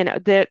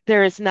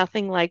 There is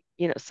nothing like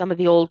some of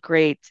the old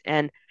greats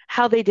and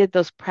how they did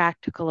those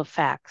practical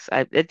effects.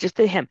 It just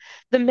him,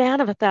 the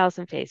man of a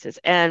thousand faces,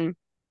 and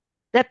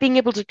that being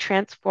able to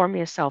transform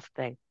yourself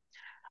thing.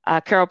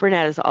 Carol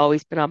Burnett has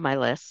always been on my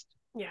list.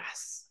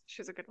 Yes,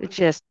 she's a good It's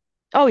one. just,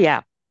 oh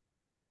yeah.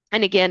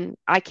 And again,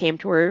 I came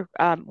to her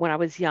when I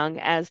was young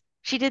as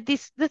she did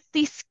these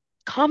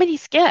comedy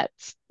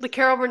skits. The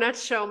Carol Burnett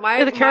show.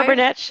 Yeah, the Carol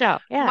Burnett show.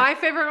 Yeah. My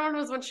favorite one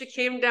was when she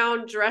came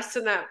down dressed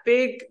in that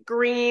big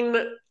green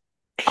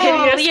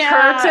Oh hideous yeah.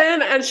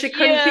 curtain and she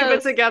couldn't keep it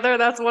Yes. together.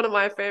 That's one of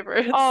my Oh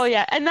favorites.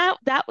 yeah. And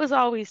that was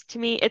always to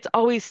me, it's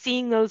always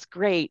seeing those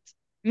greats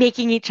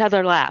making each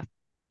other laugh.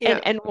 Yeah.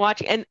 and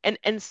watching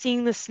and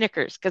seeing the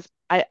Snickers because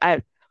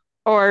I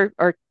or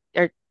or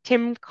or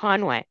Tim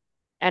Conway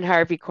and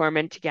Harvey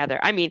Korman together.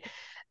 I mean,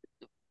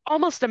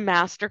 almost a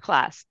master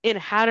class in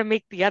how to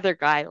make the other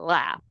guy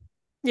laugh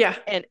Yeah.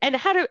 and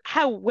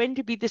how when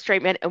to be the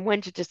straight man and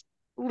when to just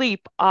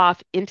leap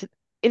off into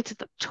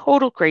the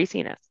total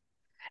craziness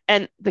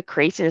and the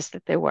craziness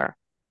that they were.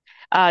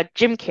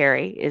 Jim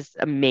Carrey is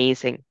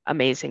amazing,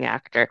 amazing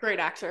actor. Great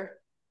actor.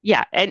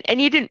 Yeah,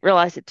 and you didn't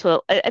realize it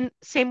till and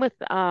same with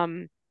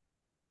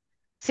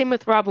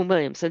Robin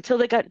Williams until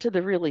they got into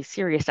the really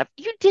serious stuff.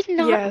 You did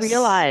not Yes.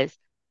 realize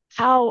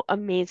how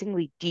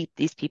amazingly deep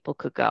these people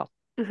could go.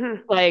 Hmm.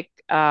 Like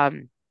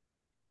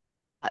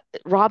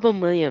Robin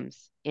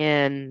Williams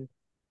in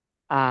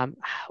um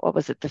what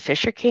was it, The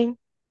Fisher King?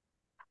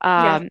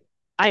 Yeah. Um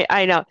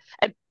I know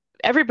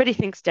everybody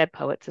thinks Dead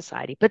Poet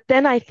Society, but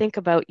then I think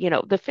about,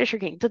 The Fisher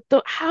King,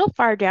 how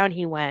far down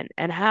he went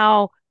and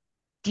how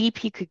deep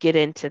he could get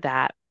into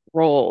that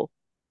role.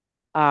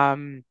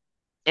 Um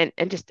and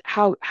just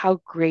how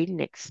great an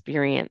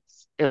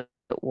experience it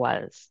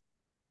was.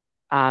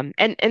 And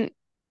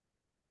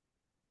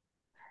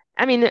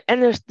I mean,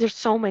 and there's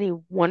so many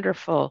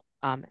wonderful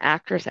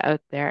actors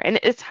out there, and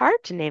it's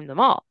hard to name them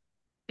all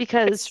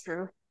It's because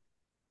true.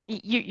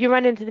 you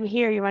run into them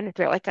here, you run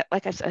into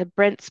like I said,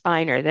 Brent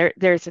Spiner.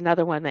 There's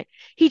another one that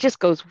he just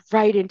goes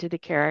right into the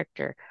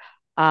character.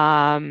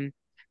 Um,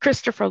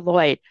 Christopher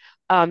Lloyd.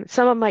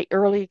 Some of my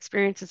early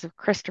experiences of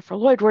Christopher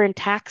Lloyd were in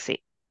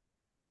Taxi.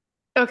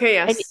 Okay,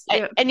 And yes.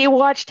 Yeah. and you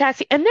watch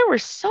Taxi, and there were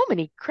so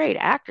many great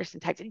actors in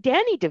Taxi.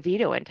 Danny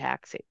DeVito in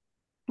Taxi.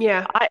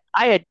 Yeah.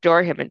 I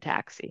adore him in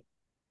Taxi.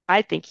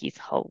 I think he's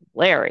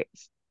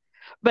hilarious.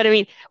 But I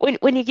mean,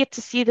 when you get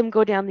to see them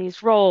go down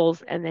these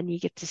roles, and then you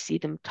get to see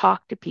them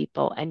talk to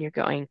people, and you're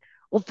going,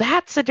 well,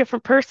 that's a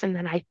different person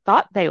than I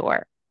thought they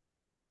were.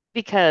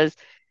 Because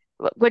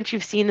once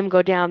you've seen them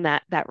go down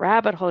that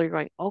rabbit hole, you're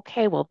going,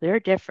 okay, well, they're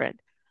different.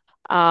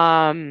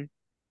 Um,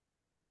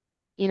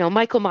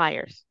 Michael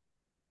Myers,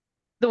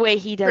 the way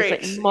he does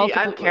like Great. Yeah,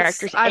 multiple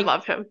characters, I and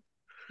love him.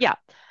 yeah,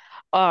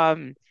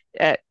 um,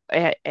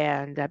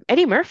 and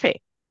Eddie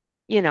Murphy,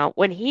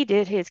 when he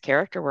did his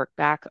character work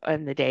back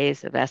in the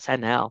days of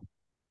SNL,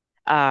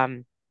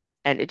 and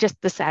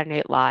just the Saturday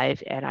Night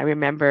Live, and I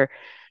remember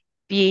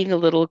being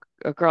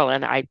a girl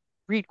and I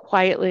read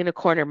quietly in a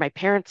corner. My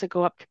parents would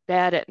go up to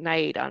bed at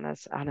night on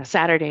a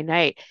Saturday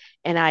night,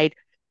 and I'd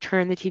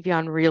turn the TV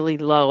on really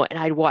low and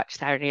I'd watch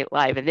Saturday Night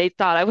Live, and they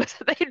thought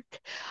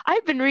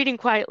I've been reading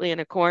quietly in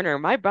a corner.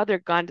 My brother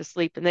had gone to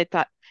sleep,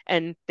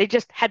 and they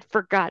just had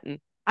forgotten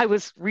I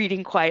was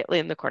reading quietly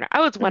in the corner.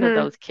 I was one of Hmm.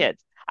 those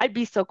kids. I'd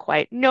be so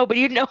quiet.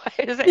 Nobody would know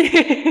I was.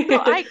 So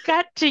I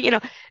got to,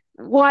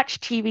 watch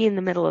TV in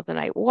the middle of the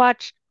night,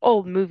 watch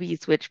old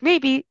movies, which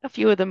maybe a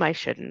few of them I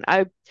shouldn't.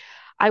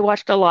 I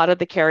watched a lot of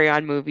the Carry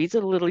On movies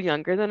a little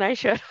younger than I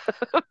should.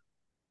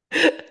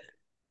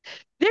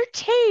 They're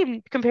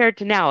tame compared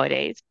to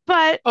nowadays,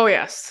 Oh,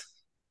 yes.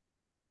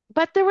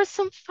 but there was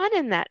some fun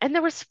in that, and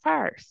there was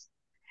farce.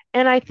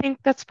 And I think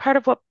that's part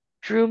of what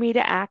drew me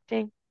to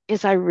acting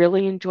is I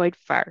really enjoyed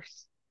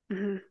farce,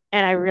 Hmm.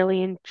 and I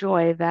really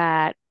enjoy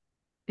that.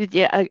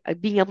 Yeah,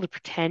 being able to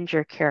pretend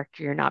you're a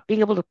character you're not,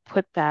 being able to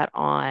put that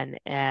on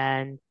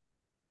and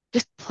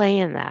just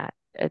playing that.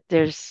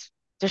 There's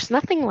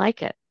nothing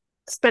like it.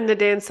 Spend a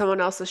day in someone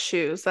else's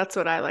shoes. That's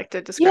what I like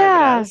to describe it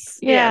Yeah, as.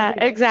 Yeah.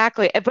 yeah,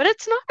 exactly. But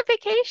it's not a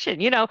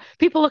vacation.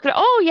 People look at,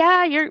 oh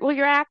yeah,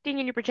 you're acting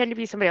and you pretend to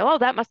be somebody. Oh,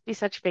 that must be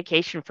such a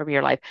vacation from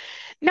your life.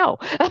 No.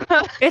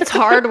 It's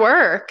hard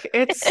work.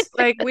 It's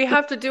like we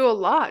have to do a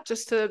lot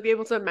just to be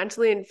able to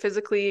mentally and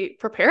physically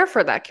prepare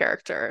for that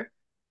character.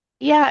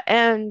 Yeah,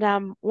 and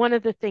one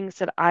of the things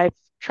that I've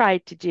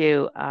tried to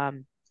do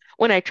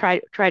when I try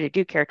to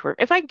do character work,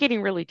 if I'm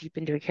getting really deep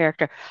into a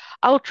character,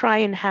 I'll try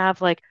and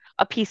have like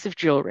a piece of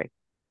jewelry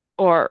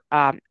or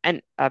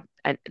and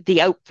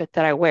the outfit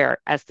that I wear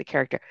as the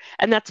character,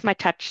 and that's my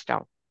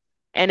touchstone.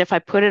 And if I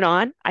put it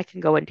on, I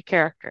can go into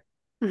character.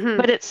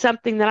 But Hmm. it's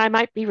something that I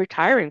might be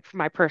retiring from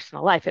my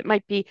personal life. It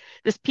might be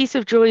this piece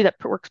of jewelry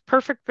that works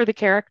perfect for the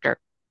character,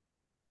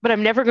 but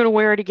I'm never going to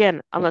wear it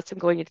again unless I'm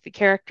going into the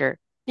character.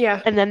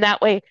 Yeah. And then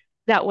that way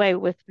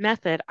with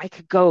method, I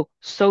could go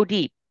so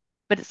deep,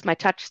 but it's my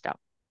touchstone.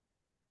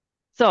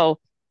 So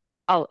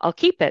I'll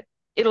keep it.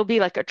 It'll be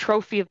like a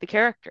trophy of the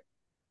character,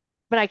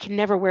 but I can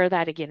never wear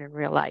that again in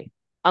real life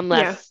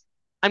Yeah. unless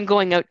I'm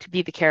going out to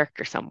be the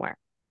character somewhere.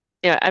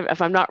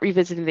 If I'm not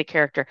revisiting the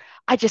character,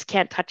 I just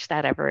can't touch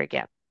that ever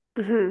again.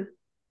 Hmm.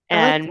 I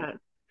like And that.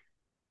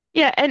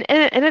 yeah, and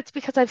it's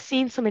because I've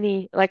seen so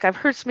many, like I've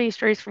heard so many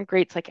stories from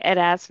greats like Ed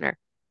Asner,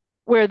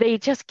 where they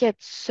just get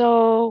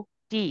so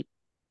deep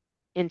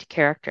into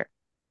character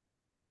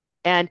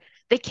and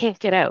they can't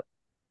get out.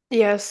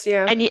 Yes,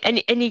 yeah. And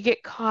you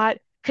get caught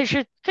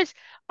because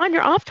on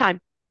your off time,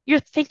 you're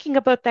thinking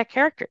about that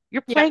character.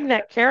 You're Yeah. playing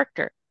that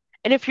character.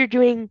 And if you're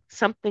doing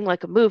something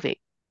like a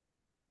movie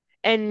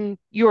and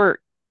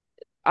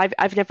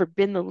I've never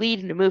been the lead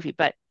in a movie,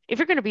 but if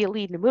you're going to be a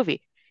lead in a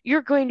movie,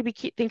 you're going to be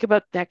think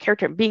about that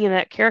character and being in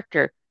that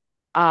character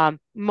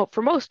mo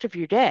for most of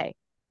your day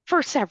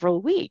for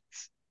several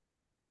weeks.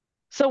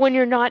 So when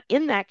you're not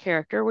in that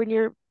character, when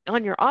you're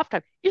on your off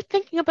time, you're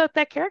thinking about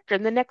that character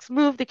and the next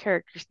move the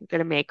character's going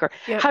to make, or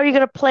how Yep. are you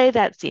going to play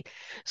that scene.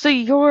 So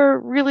you're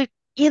really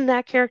in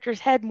that character's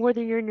head more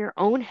than you're in your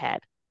own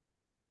head.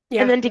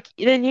 And Yeah.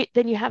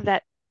 then you have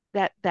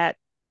that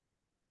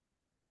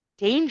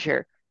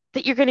danger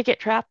that you're going to get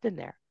trapped in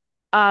there.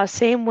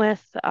 Same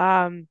with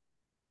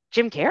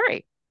Jim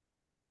Carrey.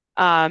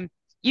 Um,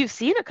 you've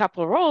seen a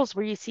couple of roles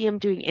where you see him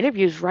doing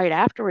interviews right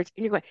afterwards,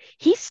 and you're going,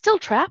 he's still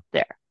trapped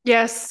there.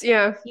 Yes.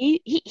 Yeah.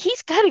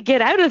 He's got to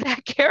get out of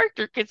that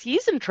character because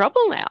he's in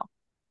trouble now.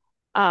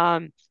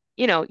 Um,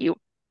 you know, you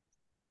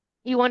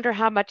wonder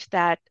how much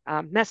that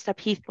messed up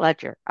Heath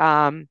Ledger.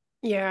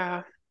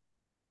 Yeah.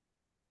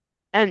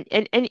 And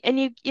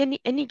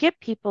you get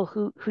people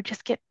who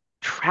just get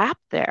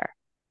trapped there,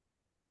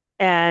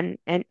 and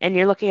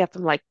you're looking at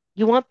them like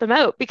you want them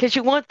out because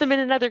you want them in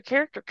another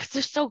character because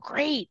they're so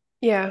great.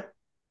 Yeah.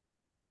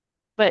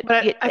 But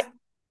But yeah,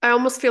 I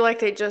almost feel like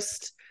they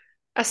just,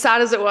 as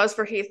sad as it was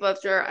for Heath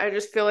Ledger, I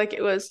just feel like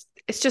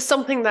it's just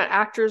something that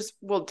actors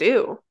will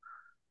do.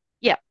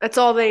 yeah, That's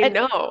all they and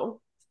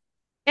know.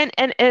 and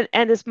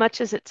as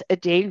much as it's a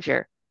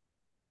danger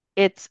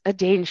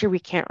we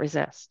can't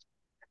resist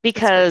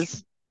That's very true.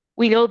 because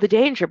we know the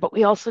danger, but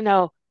we also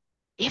know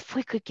if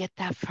we could get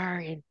that far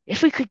in,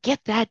 if we could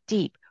get that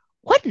deep,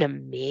 what an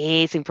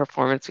amazing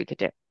performance we could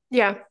do.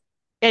 Yeah.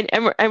 And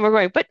we're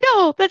going, but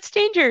no, that's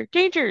danger,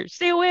 danger,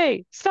 stay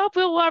away, stop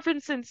Will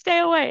Robinson, stay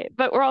away.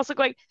 But we're also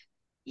going,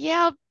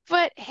 yeah,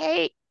 but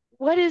hey,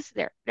 what is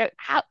there? Now,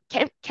 how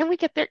can we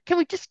get there? Can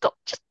we just go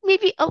just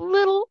maybe a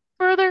little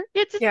further?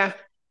 Yeah.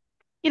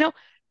 You know,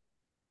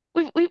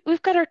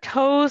 we've got our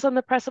toes on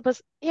the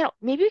precipice.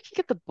 Maybe we can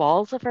get the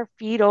balls of our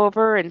feet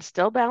over and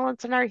still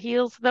balance on our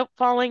heels without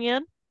falling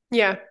in.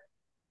 Yeah.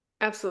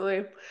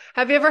 Absolutely.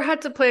 Have you ever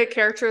had to play a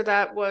character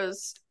that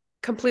was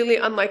completely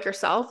unlike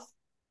yourself?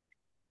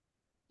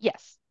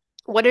 Yes.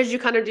 What did you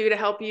kind of do to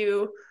help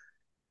you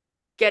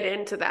get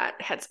into that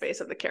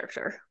headspace of the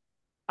character?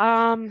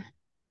 Um,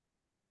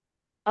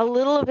 a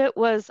little of it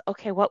was,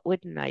 okay, what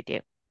wouldn't I do?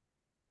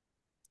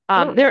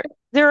 Um, Oh. there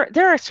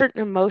there are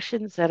certain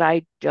emotions that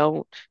I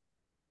don't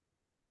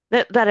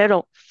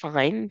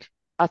find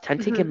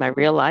authentic in Hmm. my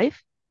real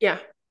life. Yeah.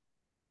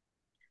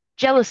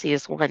 Jealousy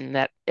is one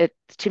that it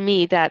to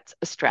me that's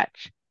a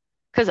stretch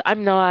because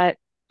I'm not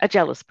a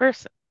jealous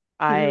person.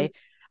 Hmm.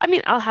 I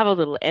mean, I'll have a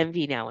little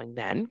envy now and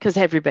then because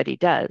everybody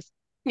does,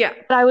 Yeah.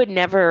 but I would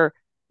never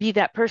be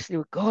that person who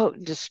would go out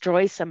and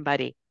destroy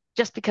somebody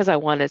just because I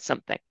wanted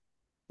something.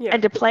 Yeah.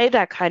 And to play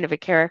that kind of a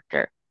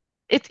character,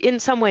 it's in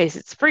some ways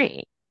it's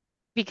freeing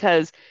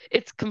because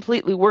it's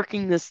completely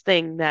working this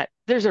thing that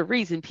there's a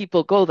reason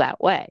people go that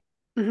way.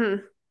 Hmm.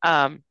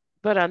 Um,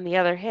 but on the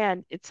other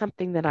hand, it's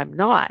something that I'm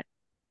not.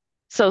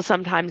 So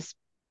sometimes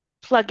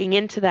plugging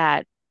into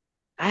that,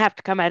 I have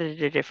to come at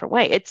it a different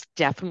way. It's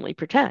definitely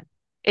pretend.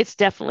 It's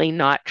definitely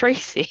not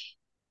Tracy.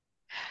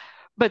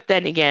 But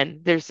then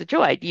again, there's the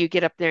joy. You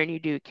get up there and you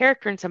do a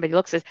character, and somebody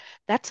looks and says,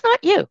 "That's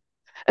not you."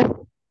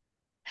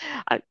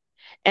 Uh,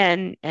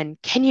 and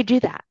can you do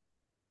that?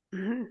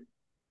 Hmm.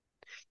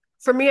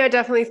 For me, I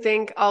definitely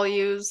think I'll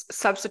use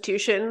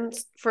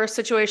substitutions for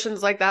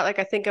situations like that. Like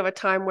I think of a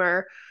time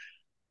where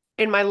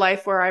in my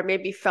life where I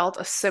maybe felt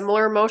a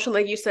similar emotion,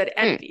 like you said,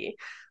 Mm, envy.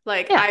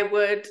 Like yeah,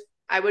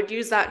 I would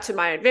use that to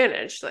my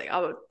advantage. Like I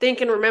would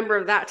think and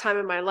remember that time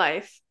in my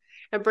life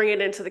and bring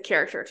it into the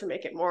character to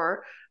make it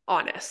more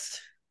honest.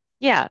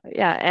 yeah,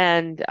 yeah.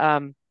 And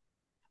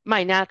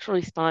my natural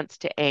response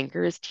to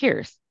anger is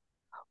tears,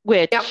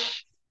 Yep.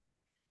 which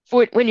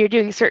for when you're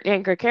doing certain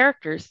anger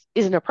characters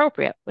isn't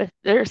appropriate. But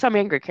there are some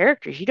anger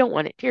characters you don't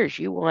want it tears.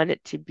 You want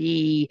it to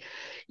be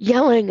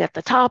yelling at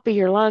the top of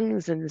your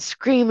lungs and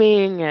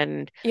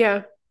screaming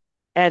Yeah.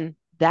 and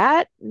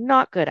that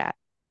not good at.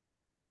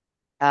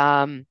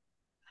 Um,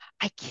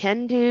 I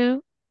can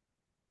do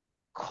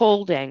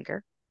cold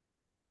anger,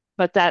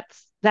 but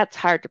that's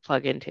hard to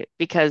plug into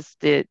because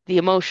the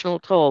emotional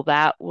toll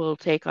that will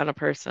take on a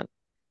person.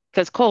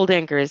 Because cold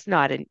anger is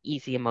not an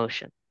easy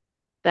emotion.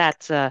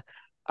 That's a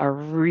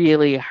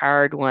really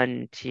hard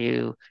one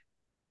to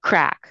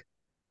crack.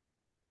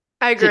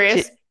 I To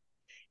agree. to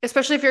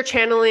Especially if you're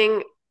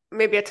channeling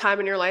maybe a time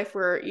in your life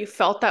where you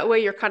felt that way,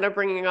 you're kind of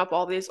bringing up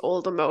all these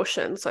old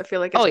emotions. So I feel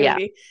like it's oh going to yeah,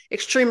 be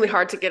extremely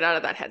hard to get out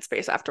of that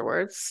headspace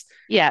afterwards.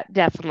 yeah,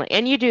 definitely.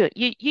 And you do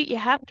you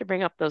have to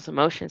bring up those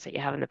emotions that you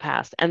have in the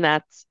past, and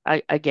that's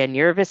again,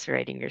 you're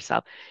eviscerating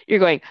yourself. You're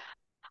going,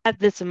 I had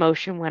this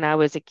emotion when I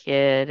was a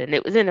kid, and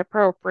it was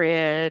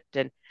inappropriate,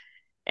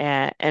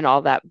 and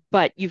all that.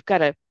 But you've got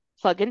to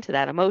plug into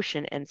that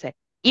emotion and say,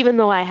 even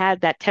though I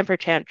had that temper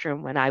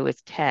tantrum when I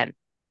was 10,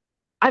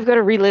 I've got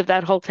to relive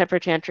that whole temper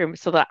tantrum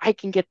so that I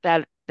can get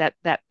that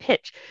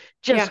pitch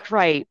Yeah. just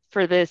right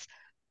for this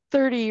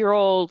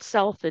 30-year-old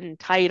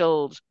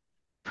self-entitled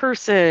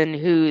person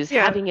who's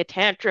Yeah. having a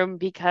tantrum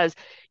because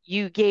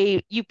you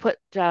put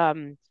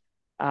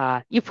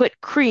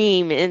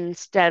cream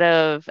instead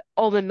of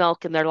almond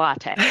milk in their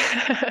latte.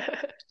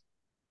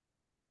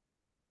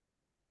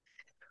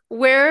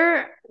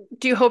 Where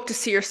do you hope to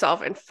see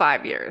yourself in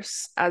 5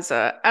 years as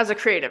a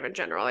creative in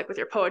general, like with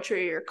your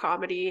poetry, your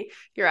comedy,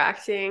 your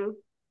acting?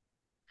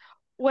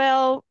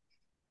 Well,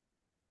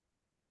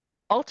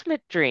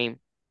 ultimate dream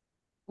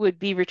would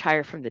be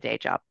retire from the day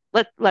job.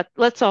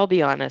 Let's all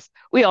be honest.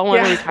 We all want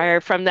to Yeah.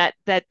 retire from that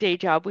day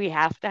job we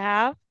have to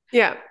have.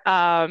 Yeah.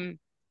 Um,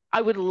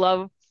 I would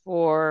love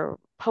for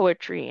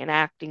poetry and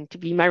acting to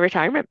be my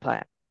retirement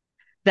plan.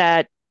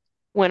 That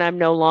when I'm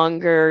no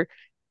longer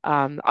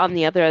on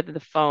the other end of the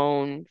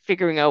phone,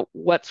 figuring out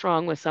what's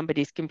wrong with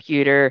somebody's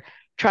computer,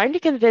 trying to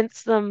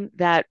convince them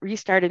that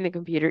restarting the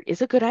computer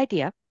is a good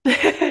idea,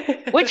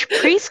 which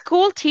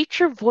preschool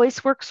teacher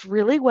voice works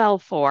really well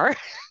for.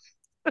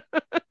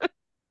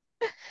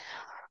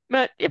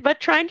 But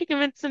trying to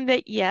convince them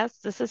that yes,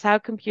 this is how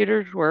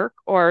computers work,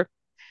 or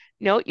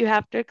no, you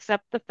have to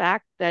accept the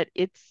fact that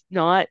it's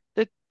not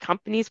the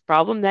company's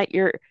problem that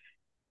your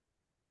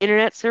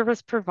internet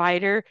service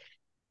provider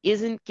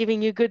isn't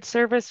giving you good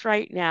service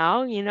right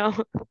now.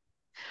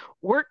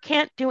 Work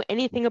can't do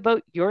anything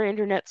about your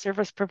internet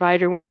service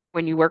provider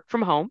when you work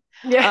from home.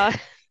 Yeah. Uh,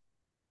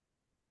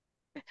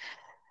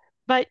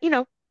 but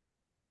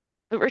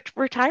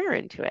retire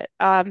into it.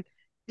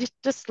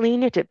 Just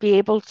lean into it, be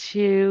able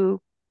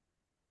to,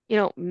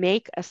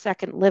 make a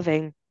second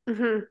living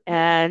Hmm.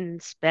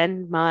 and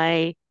spend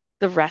my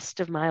the rest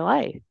of my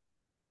life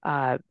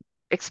uh,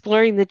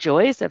 exploring the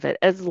joys of it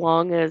as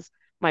long as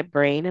my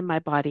brain and my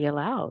body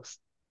allows.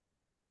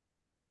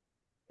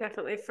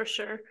 Definitely, for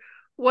sure.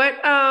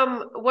 What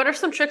are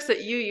some tricks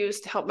that you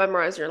use to help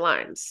memorize your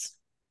lines?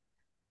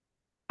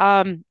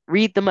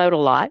 Read them out a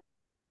lot.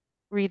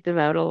 Read them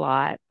out a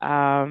lot.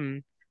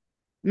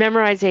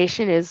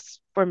 Memorization is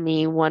for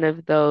me one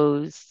of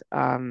those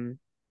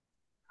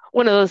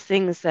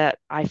things that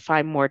I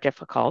find more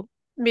difficult,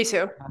 Me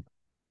too.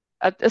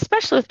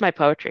 especially with my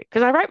poetry,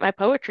 because I write my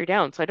poetry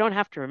down, so I don't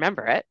have to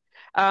remember it.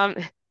 Um,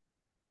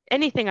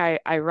 anything I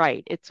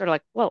write, it's sort of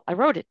like, well, I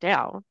wrote it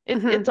down.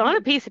 It's Hmm. on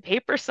a piece of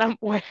paper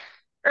somewhere.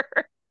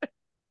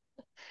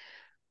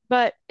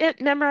 But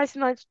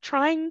memorizing lines,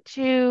 trying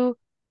to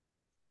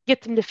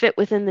get them to fit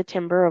within the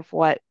timbre of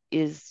what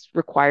is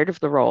required of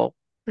the role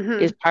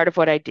is Hmm. part of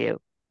what I do.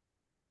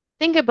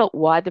 Think about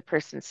why the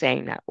person's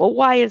saying that. Well,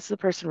 why is the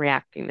person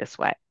reacting this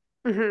way?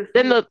 Hmm.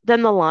 Then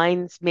the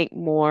lines make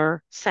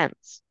more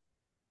sense,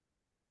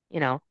 you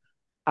know,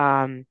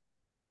 um,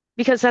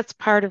 because that's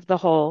part of the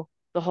whole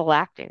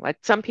acting. Like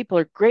some people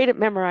are great at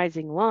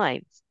memorizing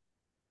lines,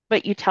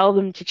 but you tell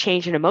them to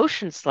change an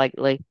emotion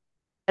slightly,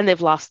 and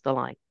they've lost the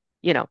line,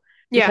 you know,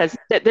 Yeah. because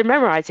they're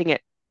memorizing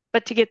it,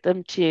 but to get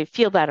them to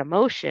feel that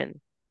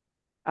emotion,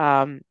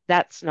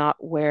 that's not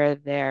where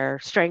their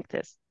strength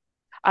is.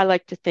 I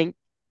like to think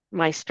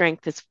my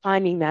strength is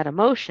finding that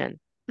emotion,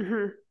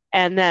 Hmm.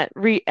 and that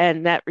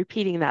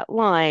repeating that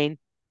line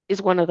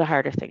is one of the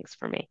harder things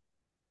for me.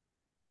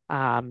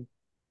 Um,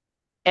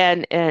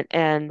 and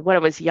when I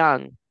was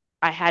young,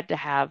 I had to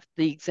have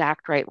the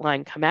exact right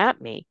line come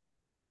at me,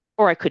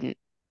 or I couldn't.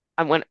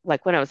 When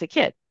I was a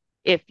kid,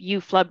 if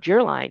you flubbed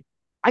your line,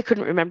 I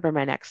couldn't remember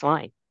my next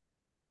line.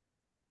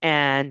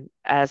 And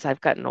as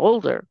I've gotten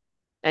older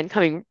and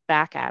coming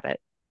back at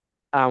it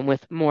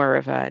with more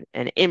of an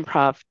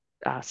improv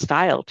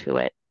style to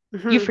it,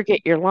 you Hmm.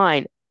 forget your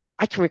line.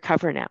 I can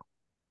recover now.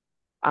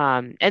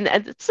 And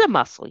it's a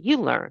muscle you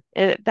learn.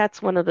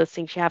 That's one of those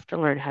things you have to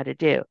learn how to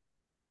do.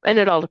 And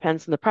it all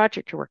depends on the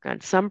project you're working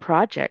on. Some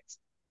projects,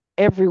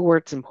 every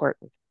word's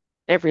important,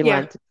 every Yeah.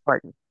 line's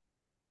important.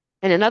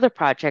 And in other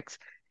projects,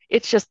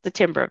 it's just the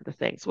timbre of the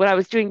things. When I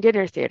was doing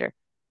dinner theater,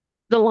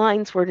 the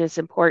lines weren't as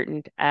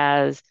important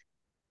as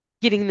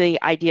getting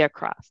the idea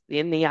across.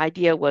 And the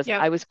idea was Yeah.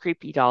 I was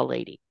creepy doll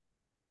lady.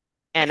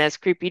 And as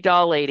creepy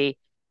doll lady,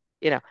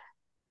 you know,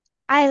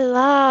 I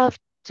love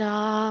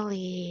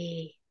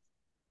Dolly.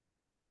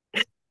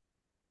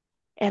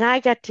 And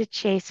I got to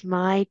chase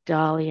my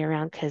dolly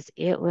around because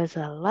it was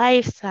a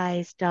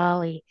life-size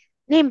dolly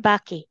named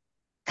Bucky,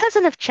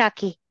 cousin of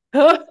Chucky.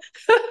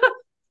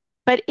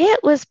 But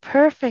it was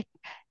perfect,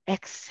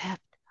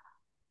 except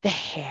the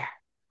hair.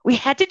 We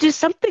had to do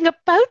something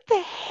about the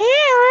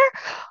hair.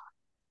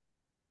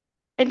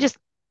 And just,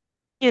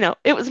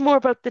 it was more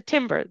about the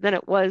timbre than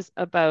it was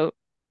about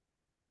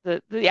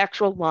the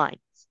actual lines.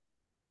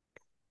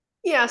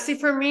 Yeah, see,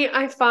 for me,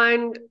 I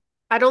find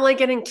I don't like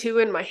getting too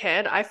in my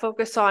head. I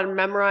focus on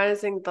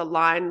memorizing the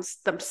lines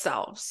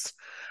themselves,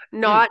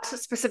 Mm, not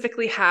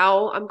specifically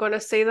how I'm going to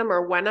say them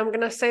or when I'm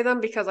going to say them,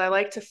 because I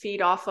like to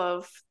feed off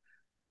of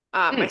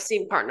my mm,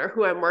 scene partner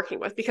who I'm working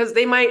with, because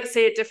they might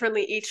say it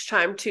differently each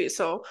time too.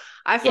 So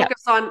I yeah.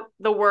 focus on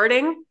the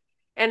wording.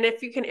 And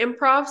if you can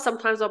improv,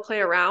 sometimes I'll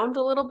play around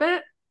a little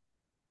bit,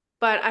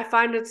 but I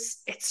find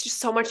it's just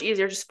so much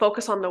easier. Just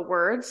focus on the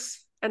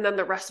words and then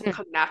the rest will Mm,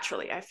 come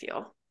naturally, I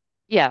feel.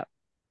 yeah.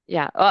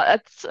 Yeah. Well,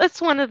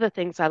 it's one of the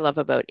things I love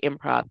about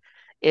improv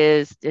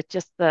is it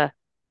just and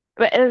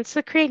it's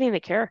the creating the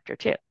character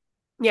too.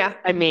 Yeah.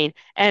 I mean,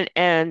 and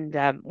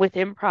with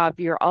improv,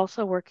 you're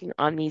also working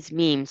on these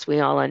memes we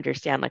all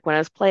understand. Like when I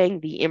was playing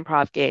the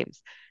improv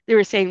games, they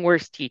were saying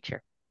worst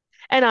teacher.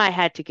 And I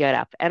had to get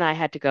up and I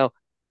had to go,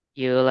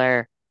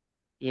 Bueller,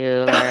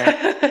 Bueller,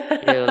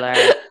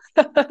 Bueller.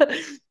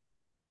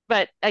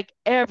 But like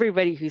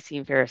everybody who's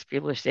seen Ferris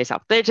Bueller's Days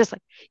Off, they're just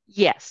like,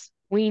 yes,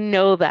 we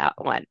know that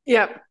one.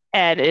 Yep.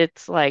 And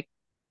it's like,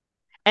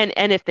 and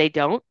if they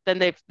don't, then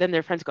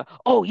their friends go,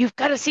 oh, you've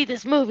got to see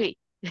this movie.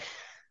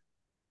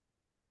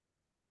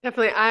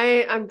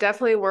 Definitely. I'm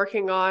definitely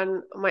working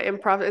on my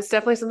improv. It's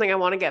definitely something I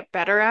want to get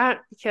better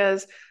at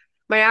because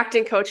my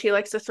acting coach, he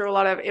likes to throw a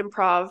lot of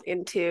improv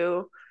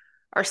into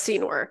our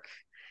scene work.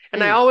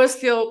 And I Mm. always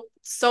feel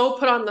so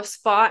put on the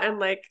spot and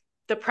like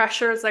the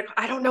pressure is like,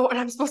 I don't know what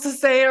I'm supposed to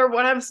say or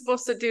what I'm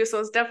supposed to do. So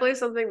it's definitely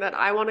something that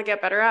I want to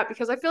get better at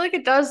because I feel like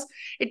it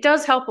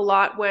does help a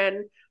lot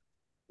when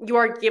you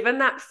are given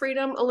that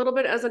freedom a little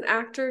bit as an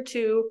actor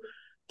to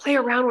play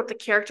around with the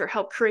character,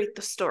 help create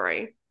the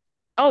story.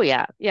 Oh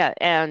yeah, yeah.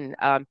 And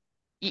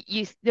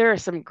there are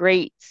some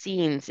great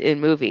scenes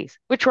in movies,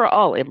 which were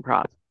all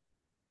improv.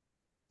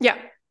 Yeah.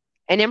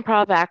 And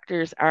improv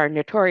actors are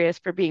notorious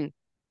for being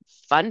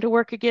fun to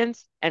work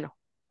against and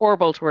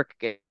horrible to work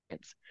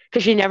against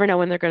because you never know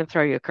when they're going to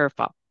throw you a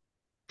curveball.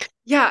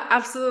 Yeah,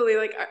 absolutely.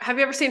 Like, have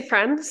you ever seen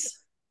Friends?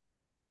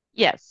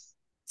 Yes.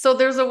 So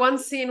there's a one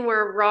scene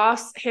where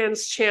Ross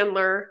hands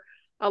Chandler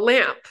a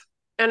lamp,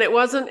 and it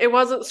wasn't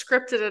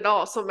scripted at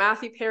all. So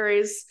Matthew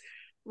Perry's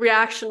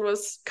reaction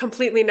was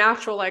completely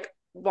natural. Like,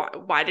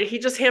 why did he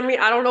just hand me?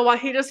 I don't know why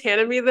he just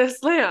handed me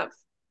this lamp.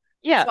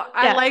 Yeah. So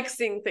I Yeah. like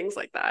seeing things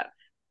like that.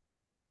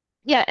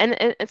 Yeah. And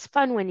it's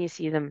fun when you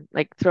see them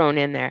like thrown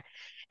in there.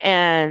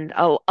 And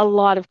a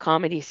lot of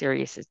comedy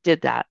series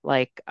did that,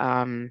 like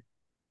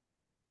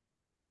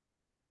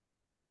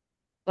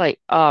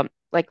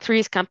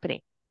Three's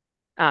Company,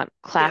 Yeah.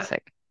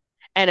 classic.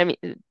 And I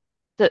mean,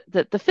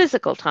 the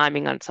physical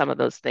timing on some of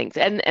those things,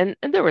 and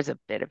there was a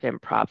bit of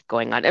improv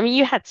going on. I mean,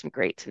 you had some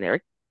greats in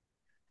there.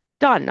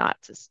 Don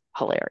Knotts is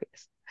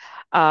hilarious.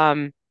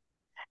 Um,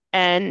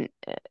 and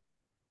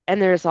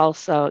and there's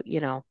also,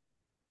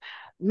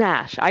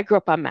 MASH. I grew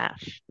up on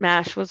MASH.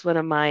 MASH was one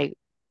of my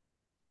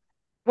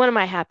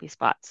happy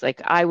spots.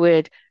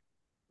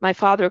 My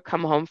father would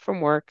come home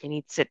from work and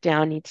he'd sit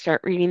down, he'd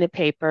start reading the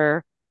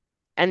paper,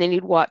 and then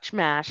he'd watch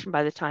MASH. And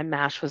by the time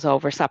MASH was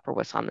over, supper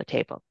was on the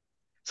table.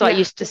 So I Yeah.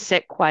 used to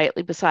sit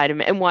quietly beside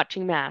him, and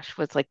watching MASH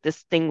was like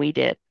this thing we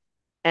did.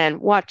 And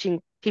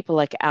watching people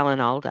like Alan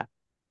Alda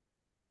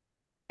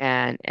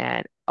and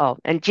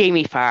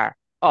Jamie Farr.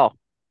 Oh,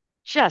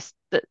 just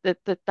the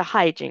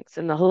hijinks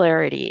and the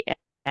hilarity.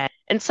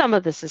 And some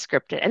of this is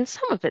scripted and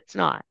some of it's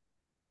not.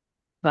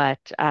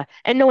 But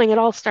and knowing it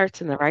all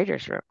starts in the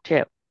writer's room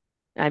too.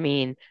 I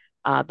mean,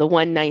 the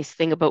one nice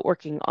thing about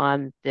working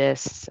on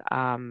this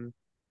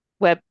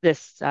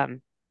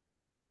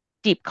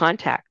Deep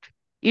Contact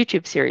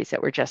YouTube series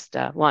that we're just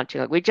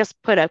launching. Like we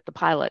just put out the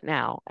pilot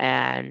now,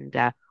 and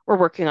we're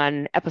working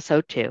on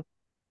episode 2.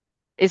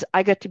 Is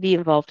I got to be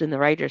involved in the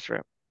writer's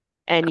room,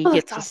 and you Oh,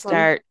 get that's to awesome.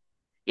 start,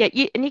 yeah,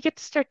 you get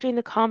to start doing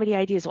the comedy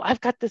ideas. Well,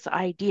 I've got this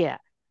idea,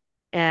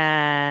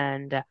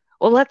 and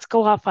well, let's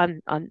go off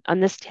on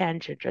this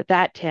tangent or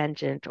that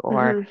tangent,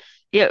 or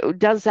Hmm.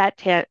 does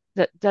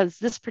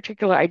this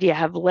particular idea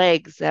have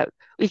legs that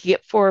we could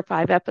get 4 or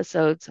 5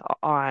 episodes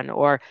on,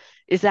 or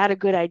is that a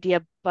good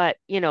idea? But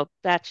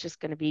that's just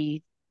going to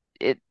be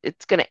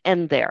it's going to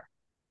end there.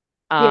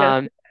 Yeah.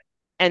 Um,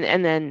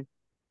 and then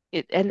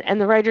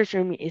and the writer's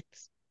room,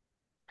 it's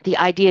the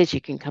ideas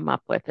you can come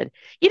up with, and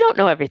you don't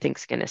know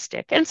everything's going to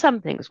stick, and some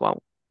things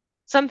won't.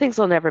 Some things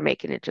will never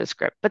make it into a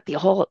script, but the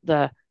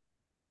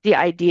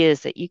idea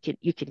is that you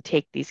can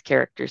take these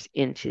characters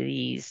into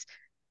these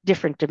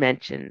different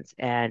dimensions,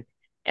 and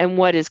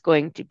what is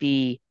going to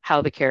be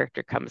how the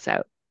character comes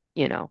out,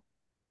 you know.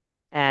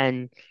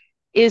 And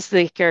is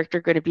the character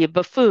going to be a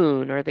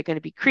buffoon, or are they going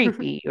to be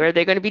creepy, or are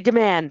they going to be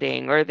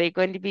demanding, or are they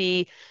going to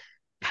be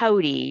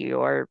pouty,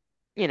 or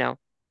you know,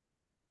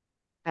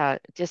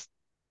 just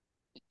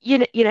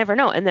you never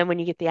know. And then when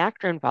you get the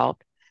actor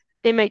involved,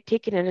 they might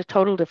take it in a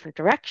total different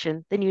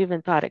direction than you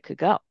even thought it could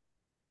go.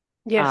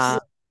 Yes. Uh,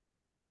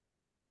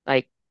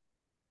 like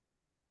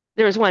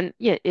there was one,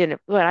 yeah, in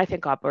when I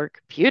think about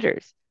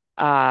computers,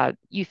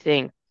 you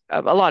think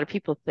a lot of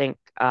people think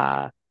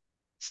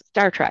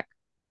Star Trek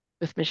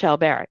with Michelle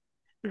Barrett,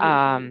 Hmm.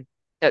 um,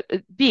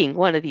 being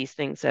one of these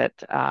things that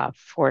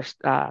for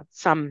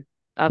some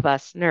of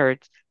us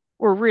nerds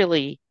were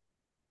really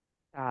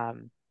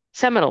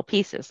seminal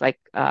pieces, like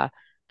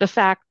the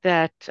fact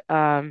that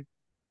um,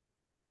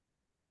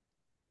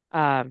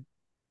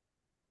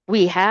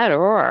 we had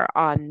Aurora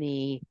on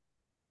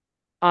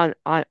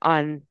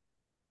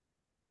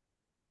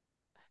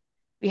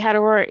we had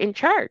Aurora in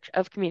charge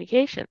of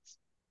communications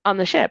on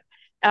the ship.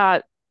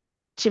 Uh,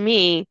 to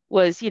me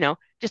was,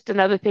 just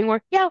another thing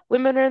where, yeah,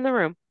 women are in the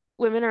room,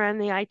 women are in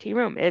the IT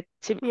room.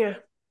 Yeah.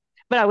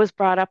 But I was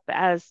brought up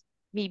as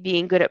me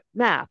being good at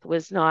math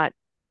was not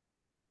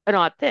an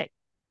odd thing.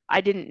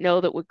 I didn't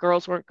know that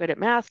girls weren't good at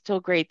math till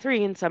grade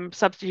 3, and some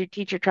substitute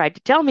teacher tried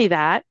to tell me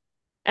that.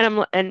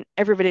 And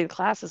everybody in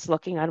class is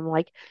looking at him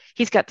like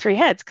he's got three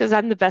heads because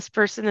I'm the best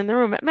person in the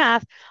room at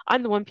math.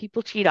 I'm the one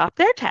people cheat off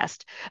their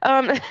test.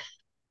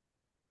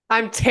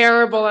 I'm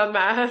terrible at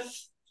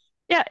math.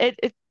 Yeah,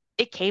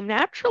 it came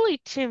naturally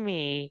to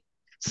me.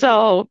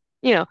 So,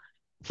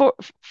 for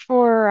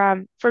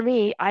for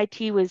me,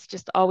 IT was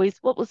just always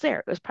what was there.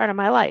 It was part of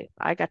my life.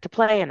 I got to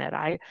play in it.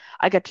 I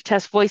got to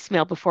test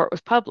voicemail before it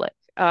was public.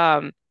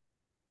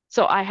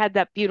 So I had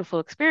that beautiful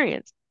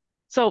experience.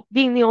 So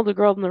being the older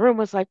girl in the room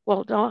was like,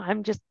 well, no,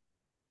 I'm just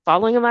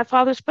following in my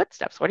father's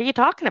footsteps. What are you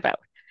talking about?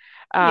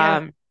 Yeah.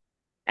 Um,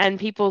 and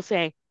people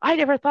saying, I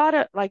never thought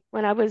of like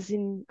when I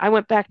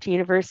went back to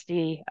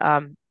university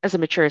as a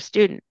mature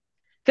student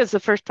because the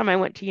first time I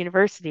went to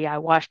university, I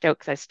washed out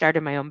because I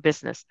started my own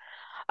business.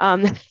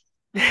 Um,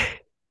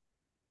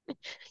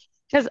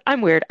 because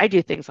I'm weird, I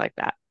do things like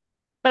that.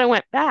 But I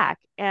went back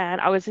and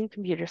I was in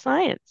computer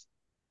science,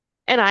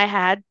 and I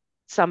had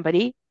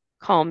somebody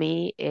call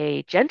me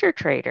a gender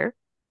traitor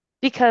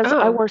because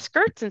I Oh, wore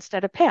skirts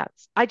instead of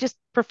pants. I just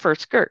prefer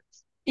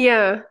skirts.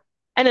 yeah.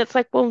 And it's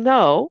like, well,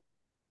 no,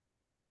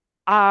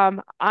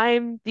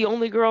 I'm the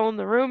only girl in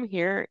the room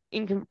here.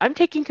 I'm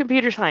taking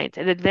computer science,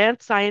 an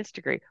advanced science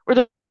degree, where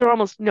there are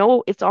almost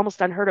no, it's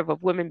almost unheard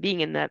of women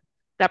being in that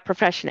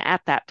profession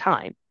at that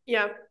time.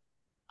 Yeah.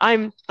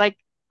 I'm like,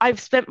 I've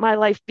spent my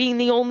life being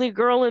the only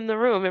girl in the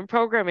room in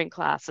programming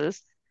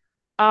classes.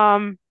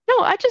 No,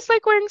 I just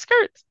like wearing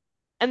skirts.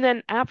 And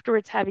then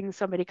afterwards, having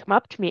somebody come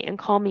up to me and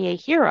call me a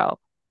hero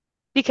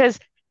because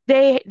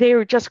they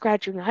were just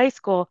graduating high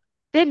school.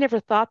 They never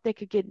thought they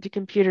could get into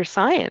computer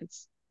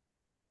science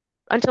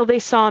until they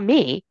saw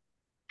me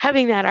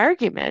having that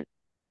argument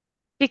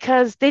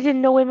because they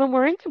didn't know women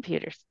were in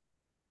computers.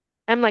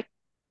 I'm like,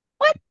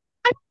 what?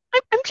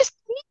 I'm, I'm just,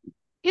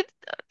 it,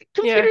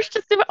 Yeah. computers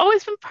just have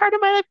always been part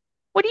of my life.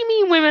 What do you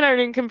mean women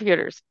aren't in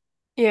computers?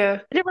 Yeah.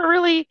 I never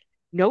really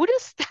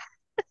noticed that.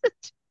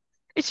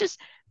 It's just,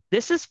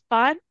 this is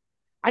fun.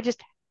 I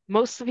just,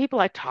 most of the people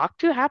I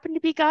talked to happen to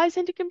be guys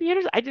into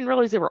computers. I didn't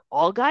realize they were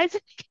all guys,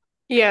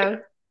 Yeah.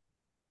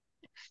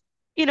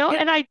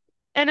 Yeah.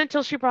 and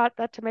until she brought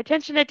that to my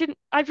attention, I didn't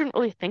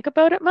really think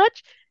about it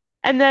much.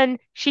 And then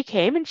she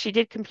came and she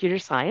did computer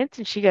science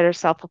and she got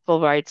herself a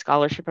full ride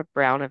scholarship at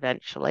Brown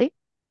eventually.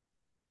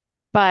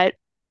 But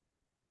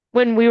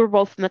when we were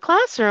both in the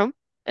classroom,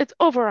 it's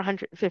over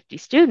 150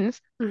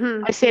 students. I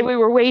Hmm. say we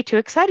were way too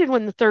excited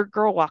when the third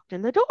girl walked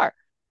in the door.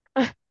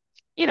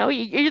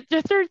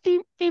 The third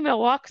female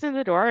walks in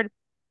the door, and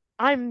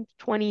I'm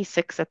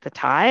 26 at the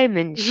time,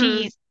 and Hmm.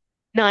 she's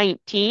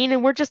 19,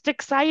 and we're just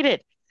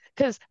excited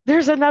because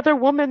there's another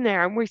woman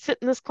there, and we sit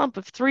in this clump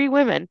of three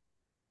women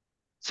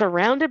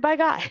surrounded by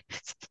guys.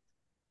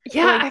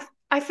 Yeah, Like,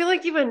 I feel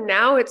like even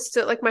now it's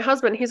still like my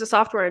husband, he's a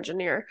software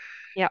engineer.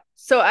 yeah,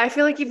 So I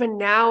feel like even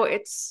now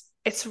it's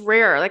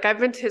rare. Like I've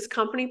been to his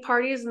company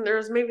parties and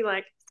there's maybe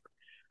like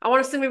I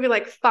want to say maybe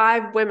like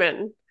five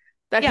women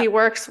that yeah. he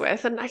works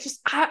with. And I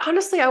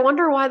honestly I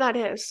wonder why that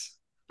is.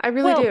 I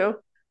really Well,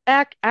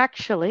 do.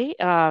 actually,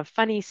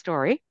 funny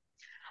story.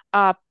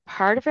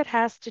 Part of it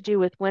has to do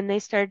with when they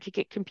started to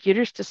get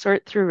computers to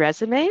sort through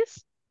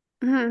resumes.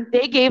 Hmm.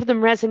 They gave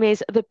them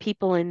resumes of the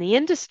people in the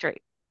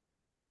industry.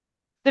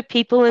 The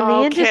people in the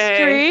Okay.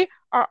 industry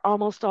are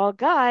almost all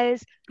guys.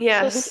 So the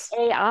Yes.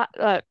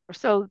 AI,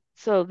 so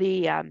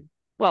the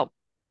well,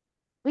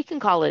 we can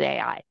call it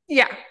AI.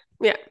 Yeah.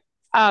 Yeah.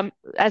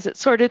 As it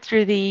sorted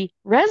through the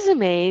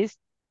resumes,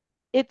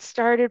 it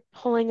started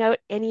pulling out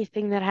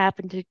anything that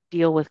happened to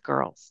deal with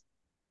girls.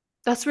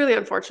 That's really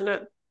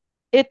unfortunate.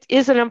 It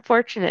is an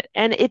unfortunate,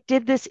 and it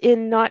did this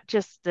in not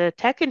just the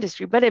tech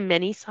industry, but in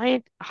many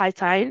high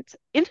science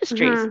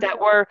industries Hmm. that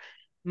were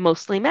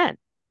mostly men.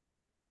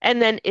 And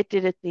then it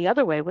did it the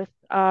other way with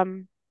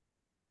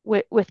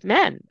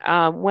men.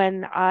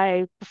 When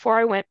I before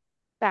I went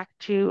back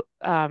to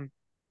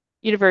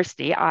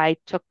university, I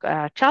took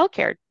a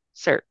childcare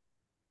cert,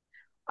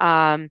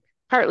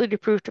 partly to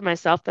prove to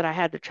myself that I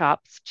had the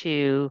chops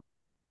to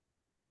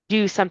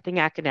do something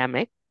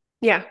academic,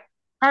 Yeah.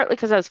 partly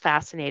because I was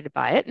fascinated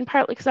by it, and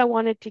partly because I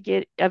wanted to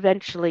get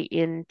eventually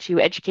into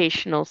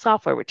educational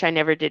software, which I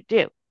never did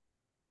do.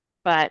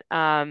 But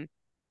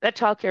that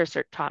childcare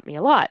cert taught me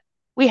a lot.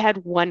 We had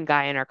one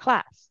guy in our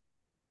class.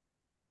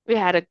 We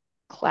had a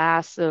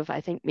class of,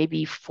 I think,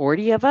 maybe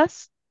 40 of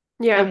us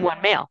Yeah. and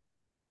one male.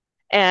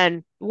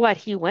 And what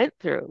he went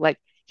through, like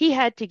he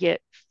had to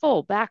get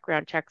full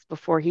background checks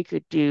before he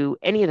could do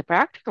any of the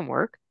practicum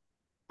work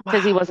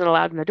because he Wow. wasn't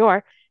allowed in the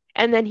door.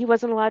 And then he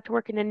wasn't allowed to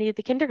work in any of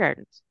the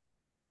kindergartens.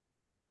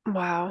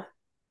 Wow.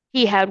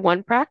 He had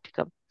one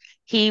practicum.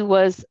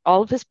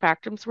 All of his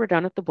practicums were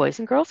done at the Boys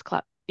and Girls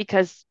Club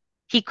because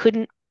he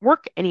couldn't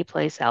work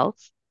anyplace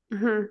else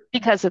Hmm.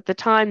 because at the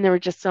time there were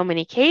just so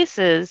many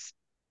cases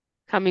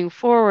coming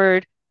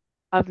forward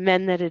of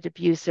men that had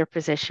abused their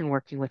position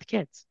working with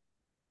kids.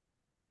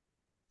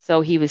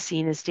 So he was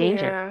seen as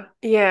danger.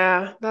 Yeah.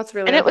 Yeah. That's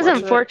really And it was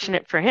unfortunate.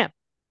 unfortunate for him,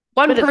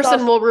 One but it's person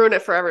also, will ruin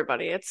it for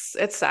everybody. It's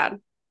sad.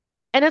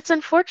 and it's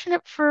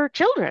unfortunate for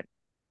children.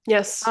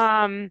 Yes.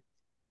 Um,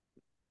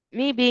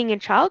 me being in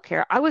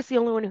childcare, I was the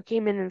only one who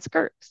came in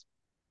skirts.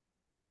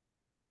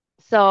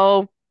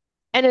 So,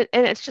 and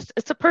it's just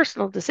it's a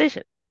personal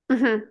decision.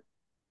 Hmm.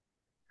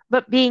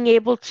 But being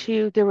able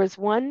to, there was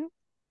one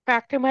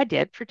practicum I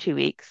did for 2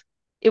 weeks.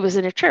 It was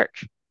in a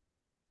church.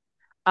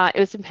 It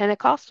was in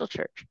Pentecostal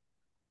church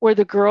where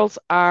the girls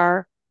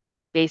are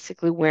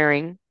basically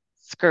wearing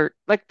skirt,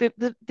 like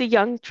the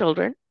young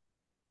children.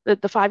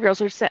 The 5 year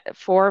olds are sent,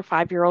 4 or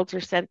 5 year olds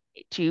are sent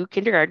to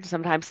kindergarten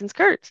sometimes in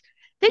skirts.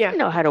 They Yeah. didn't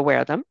know how to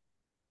wear them,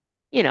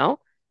 you know.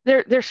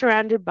 They're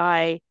surrounded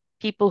by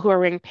people who are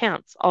wearing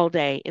pants all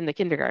day in the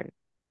kindergarten.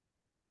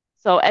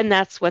 So, and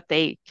that's what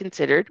they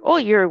considered. Oh,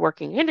 you're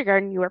working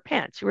kindergarten, you wear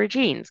pants, you wear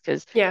jeans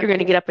because Yeah. you're going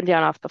to get up and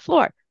down off the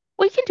floor.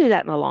 Well, you can do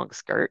that in a long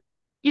skirt.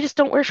 You just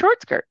don't wear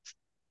short skirts.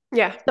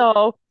 Yeah.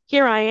 So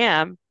here I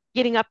am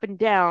getting up and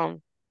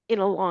down in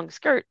a long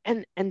skirt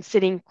and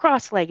sitting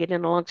cross-legged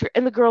in a long skirt.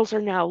 And the girls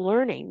are now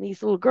learning,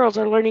 these little girls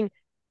are learning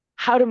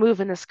how to move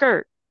in a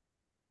skirt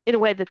in a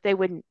way that they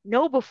wouldn't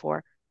know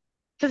before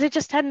because they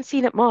just hadn't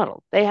seen it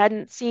modeled. They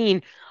hadn't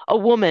seen a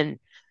woman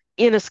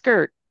in a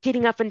skirt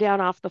getting up and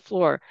down off the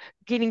floor,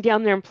 getting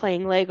down there and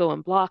playing Lego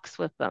and blocks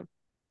with them.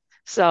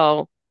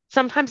 So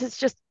sometimes it's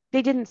just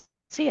they didn't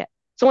see it.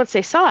 So once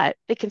they saw it,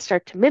 they can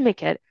start to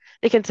mimic it.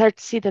 They can start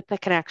to see that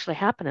that can actually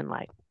happen in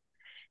life.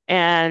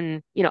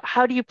 And,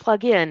 how do you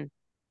plug in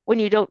when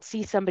you don't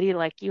see somebody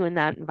like you in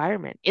that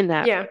environment, in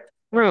that Yeah.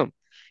 room?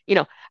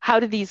 How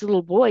do these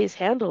little boys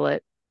handle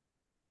it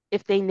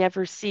if they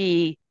never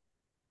see,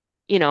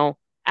 you know,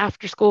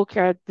 after school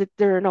care that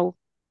there are no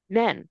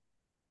men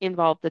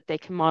involved that they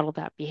can model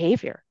that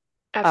behavior?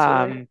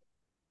 Absolutely. Um,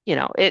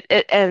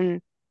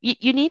 and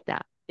you need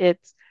that.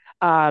 It's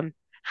um,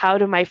 how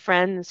do my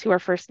friends who are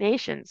First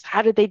Nations,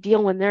 how do they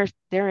deal when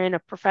they're in a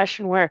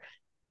profession where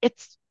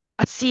it's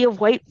a sea of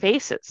white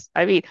faces?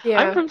 I mean, I'm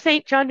Yeah. from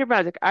St. John, New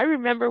Brunswick. I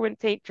remember when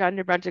St. John,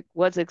 New Brunswick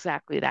was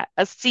exactly that,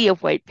 a sea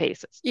of white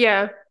faces.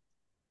 Yeah.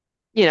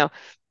 You know,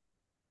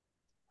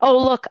 oh,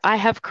 look, I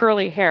have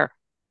curly hair.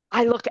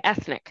 I look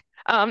ethnic.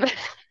 I'm not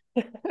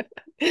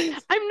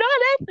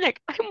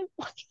ethnic. I'm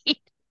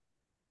white.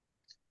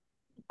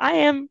 I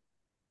am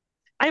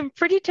I'm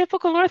pretty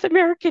typical North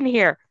American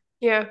here.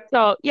 Yeah.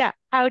 So yeah,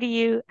 how do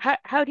you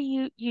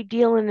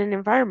deal in an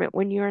environment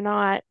when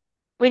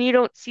when you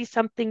don't see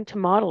something to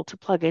model to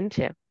plug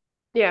into?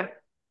 Yeah.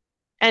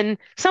 And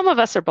some of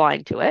us are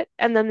blind to it,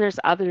 and then there's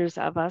others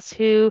of us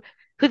who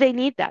they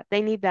need that.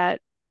 They need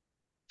that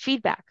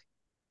feedback.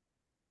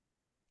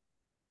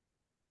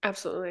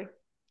 Absolutely.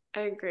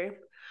 I agree.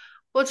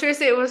 Well,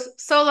 Tracy, it was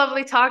so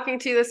lovely talking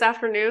to you this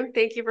afternoon.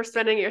 Thank you for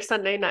spending your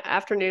Sunday night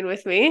afternoon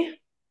with me.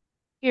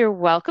 You're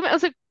welcome. It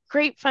was a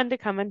great fun to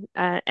come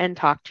and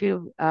talk to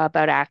you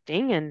about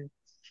acting and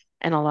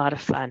a lot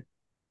of fun.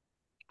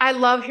 I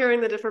love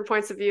hearing the different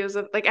points of views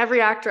of like every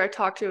actor I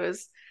talk to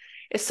is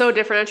so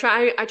different.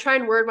 I try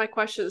and word my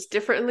questions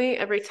differently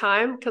every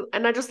time,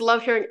 and I just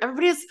love hearing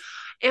everybody's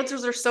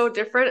answers are so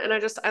different, and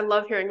I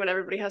love hearing what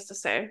everybody has to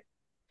say.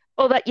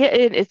 Well, that yeah,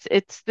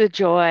 it's the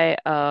joy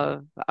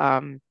of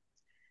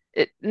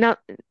not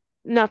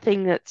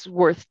nothing that's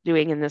worth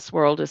doing in this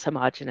world is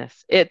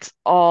homogenous. It's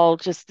all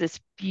just this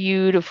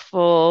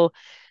beautiful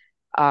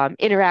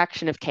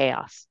interaction of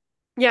chaos.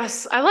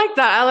 Yes, I like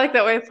that. I like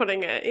that way of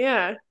putting it.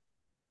 Yeah,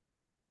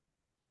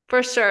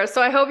 for sure.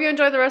 So I hope you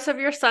enjoy the rest of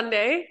your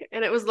Sunday,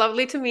 and it was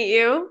lovely to meet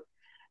you.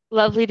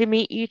 Lovely to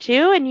meet you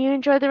too, and you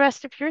enjoy the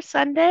rest of your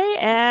Sunday.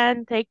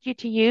 And thank you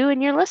to you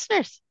and your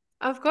listeners.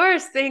 Of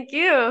course. Thank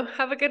you.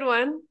 Have a good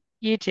one.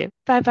 You too.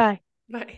 Bye bye. Bye.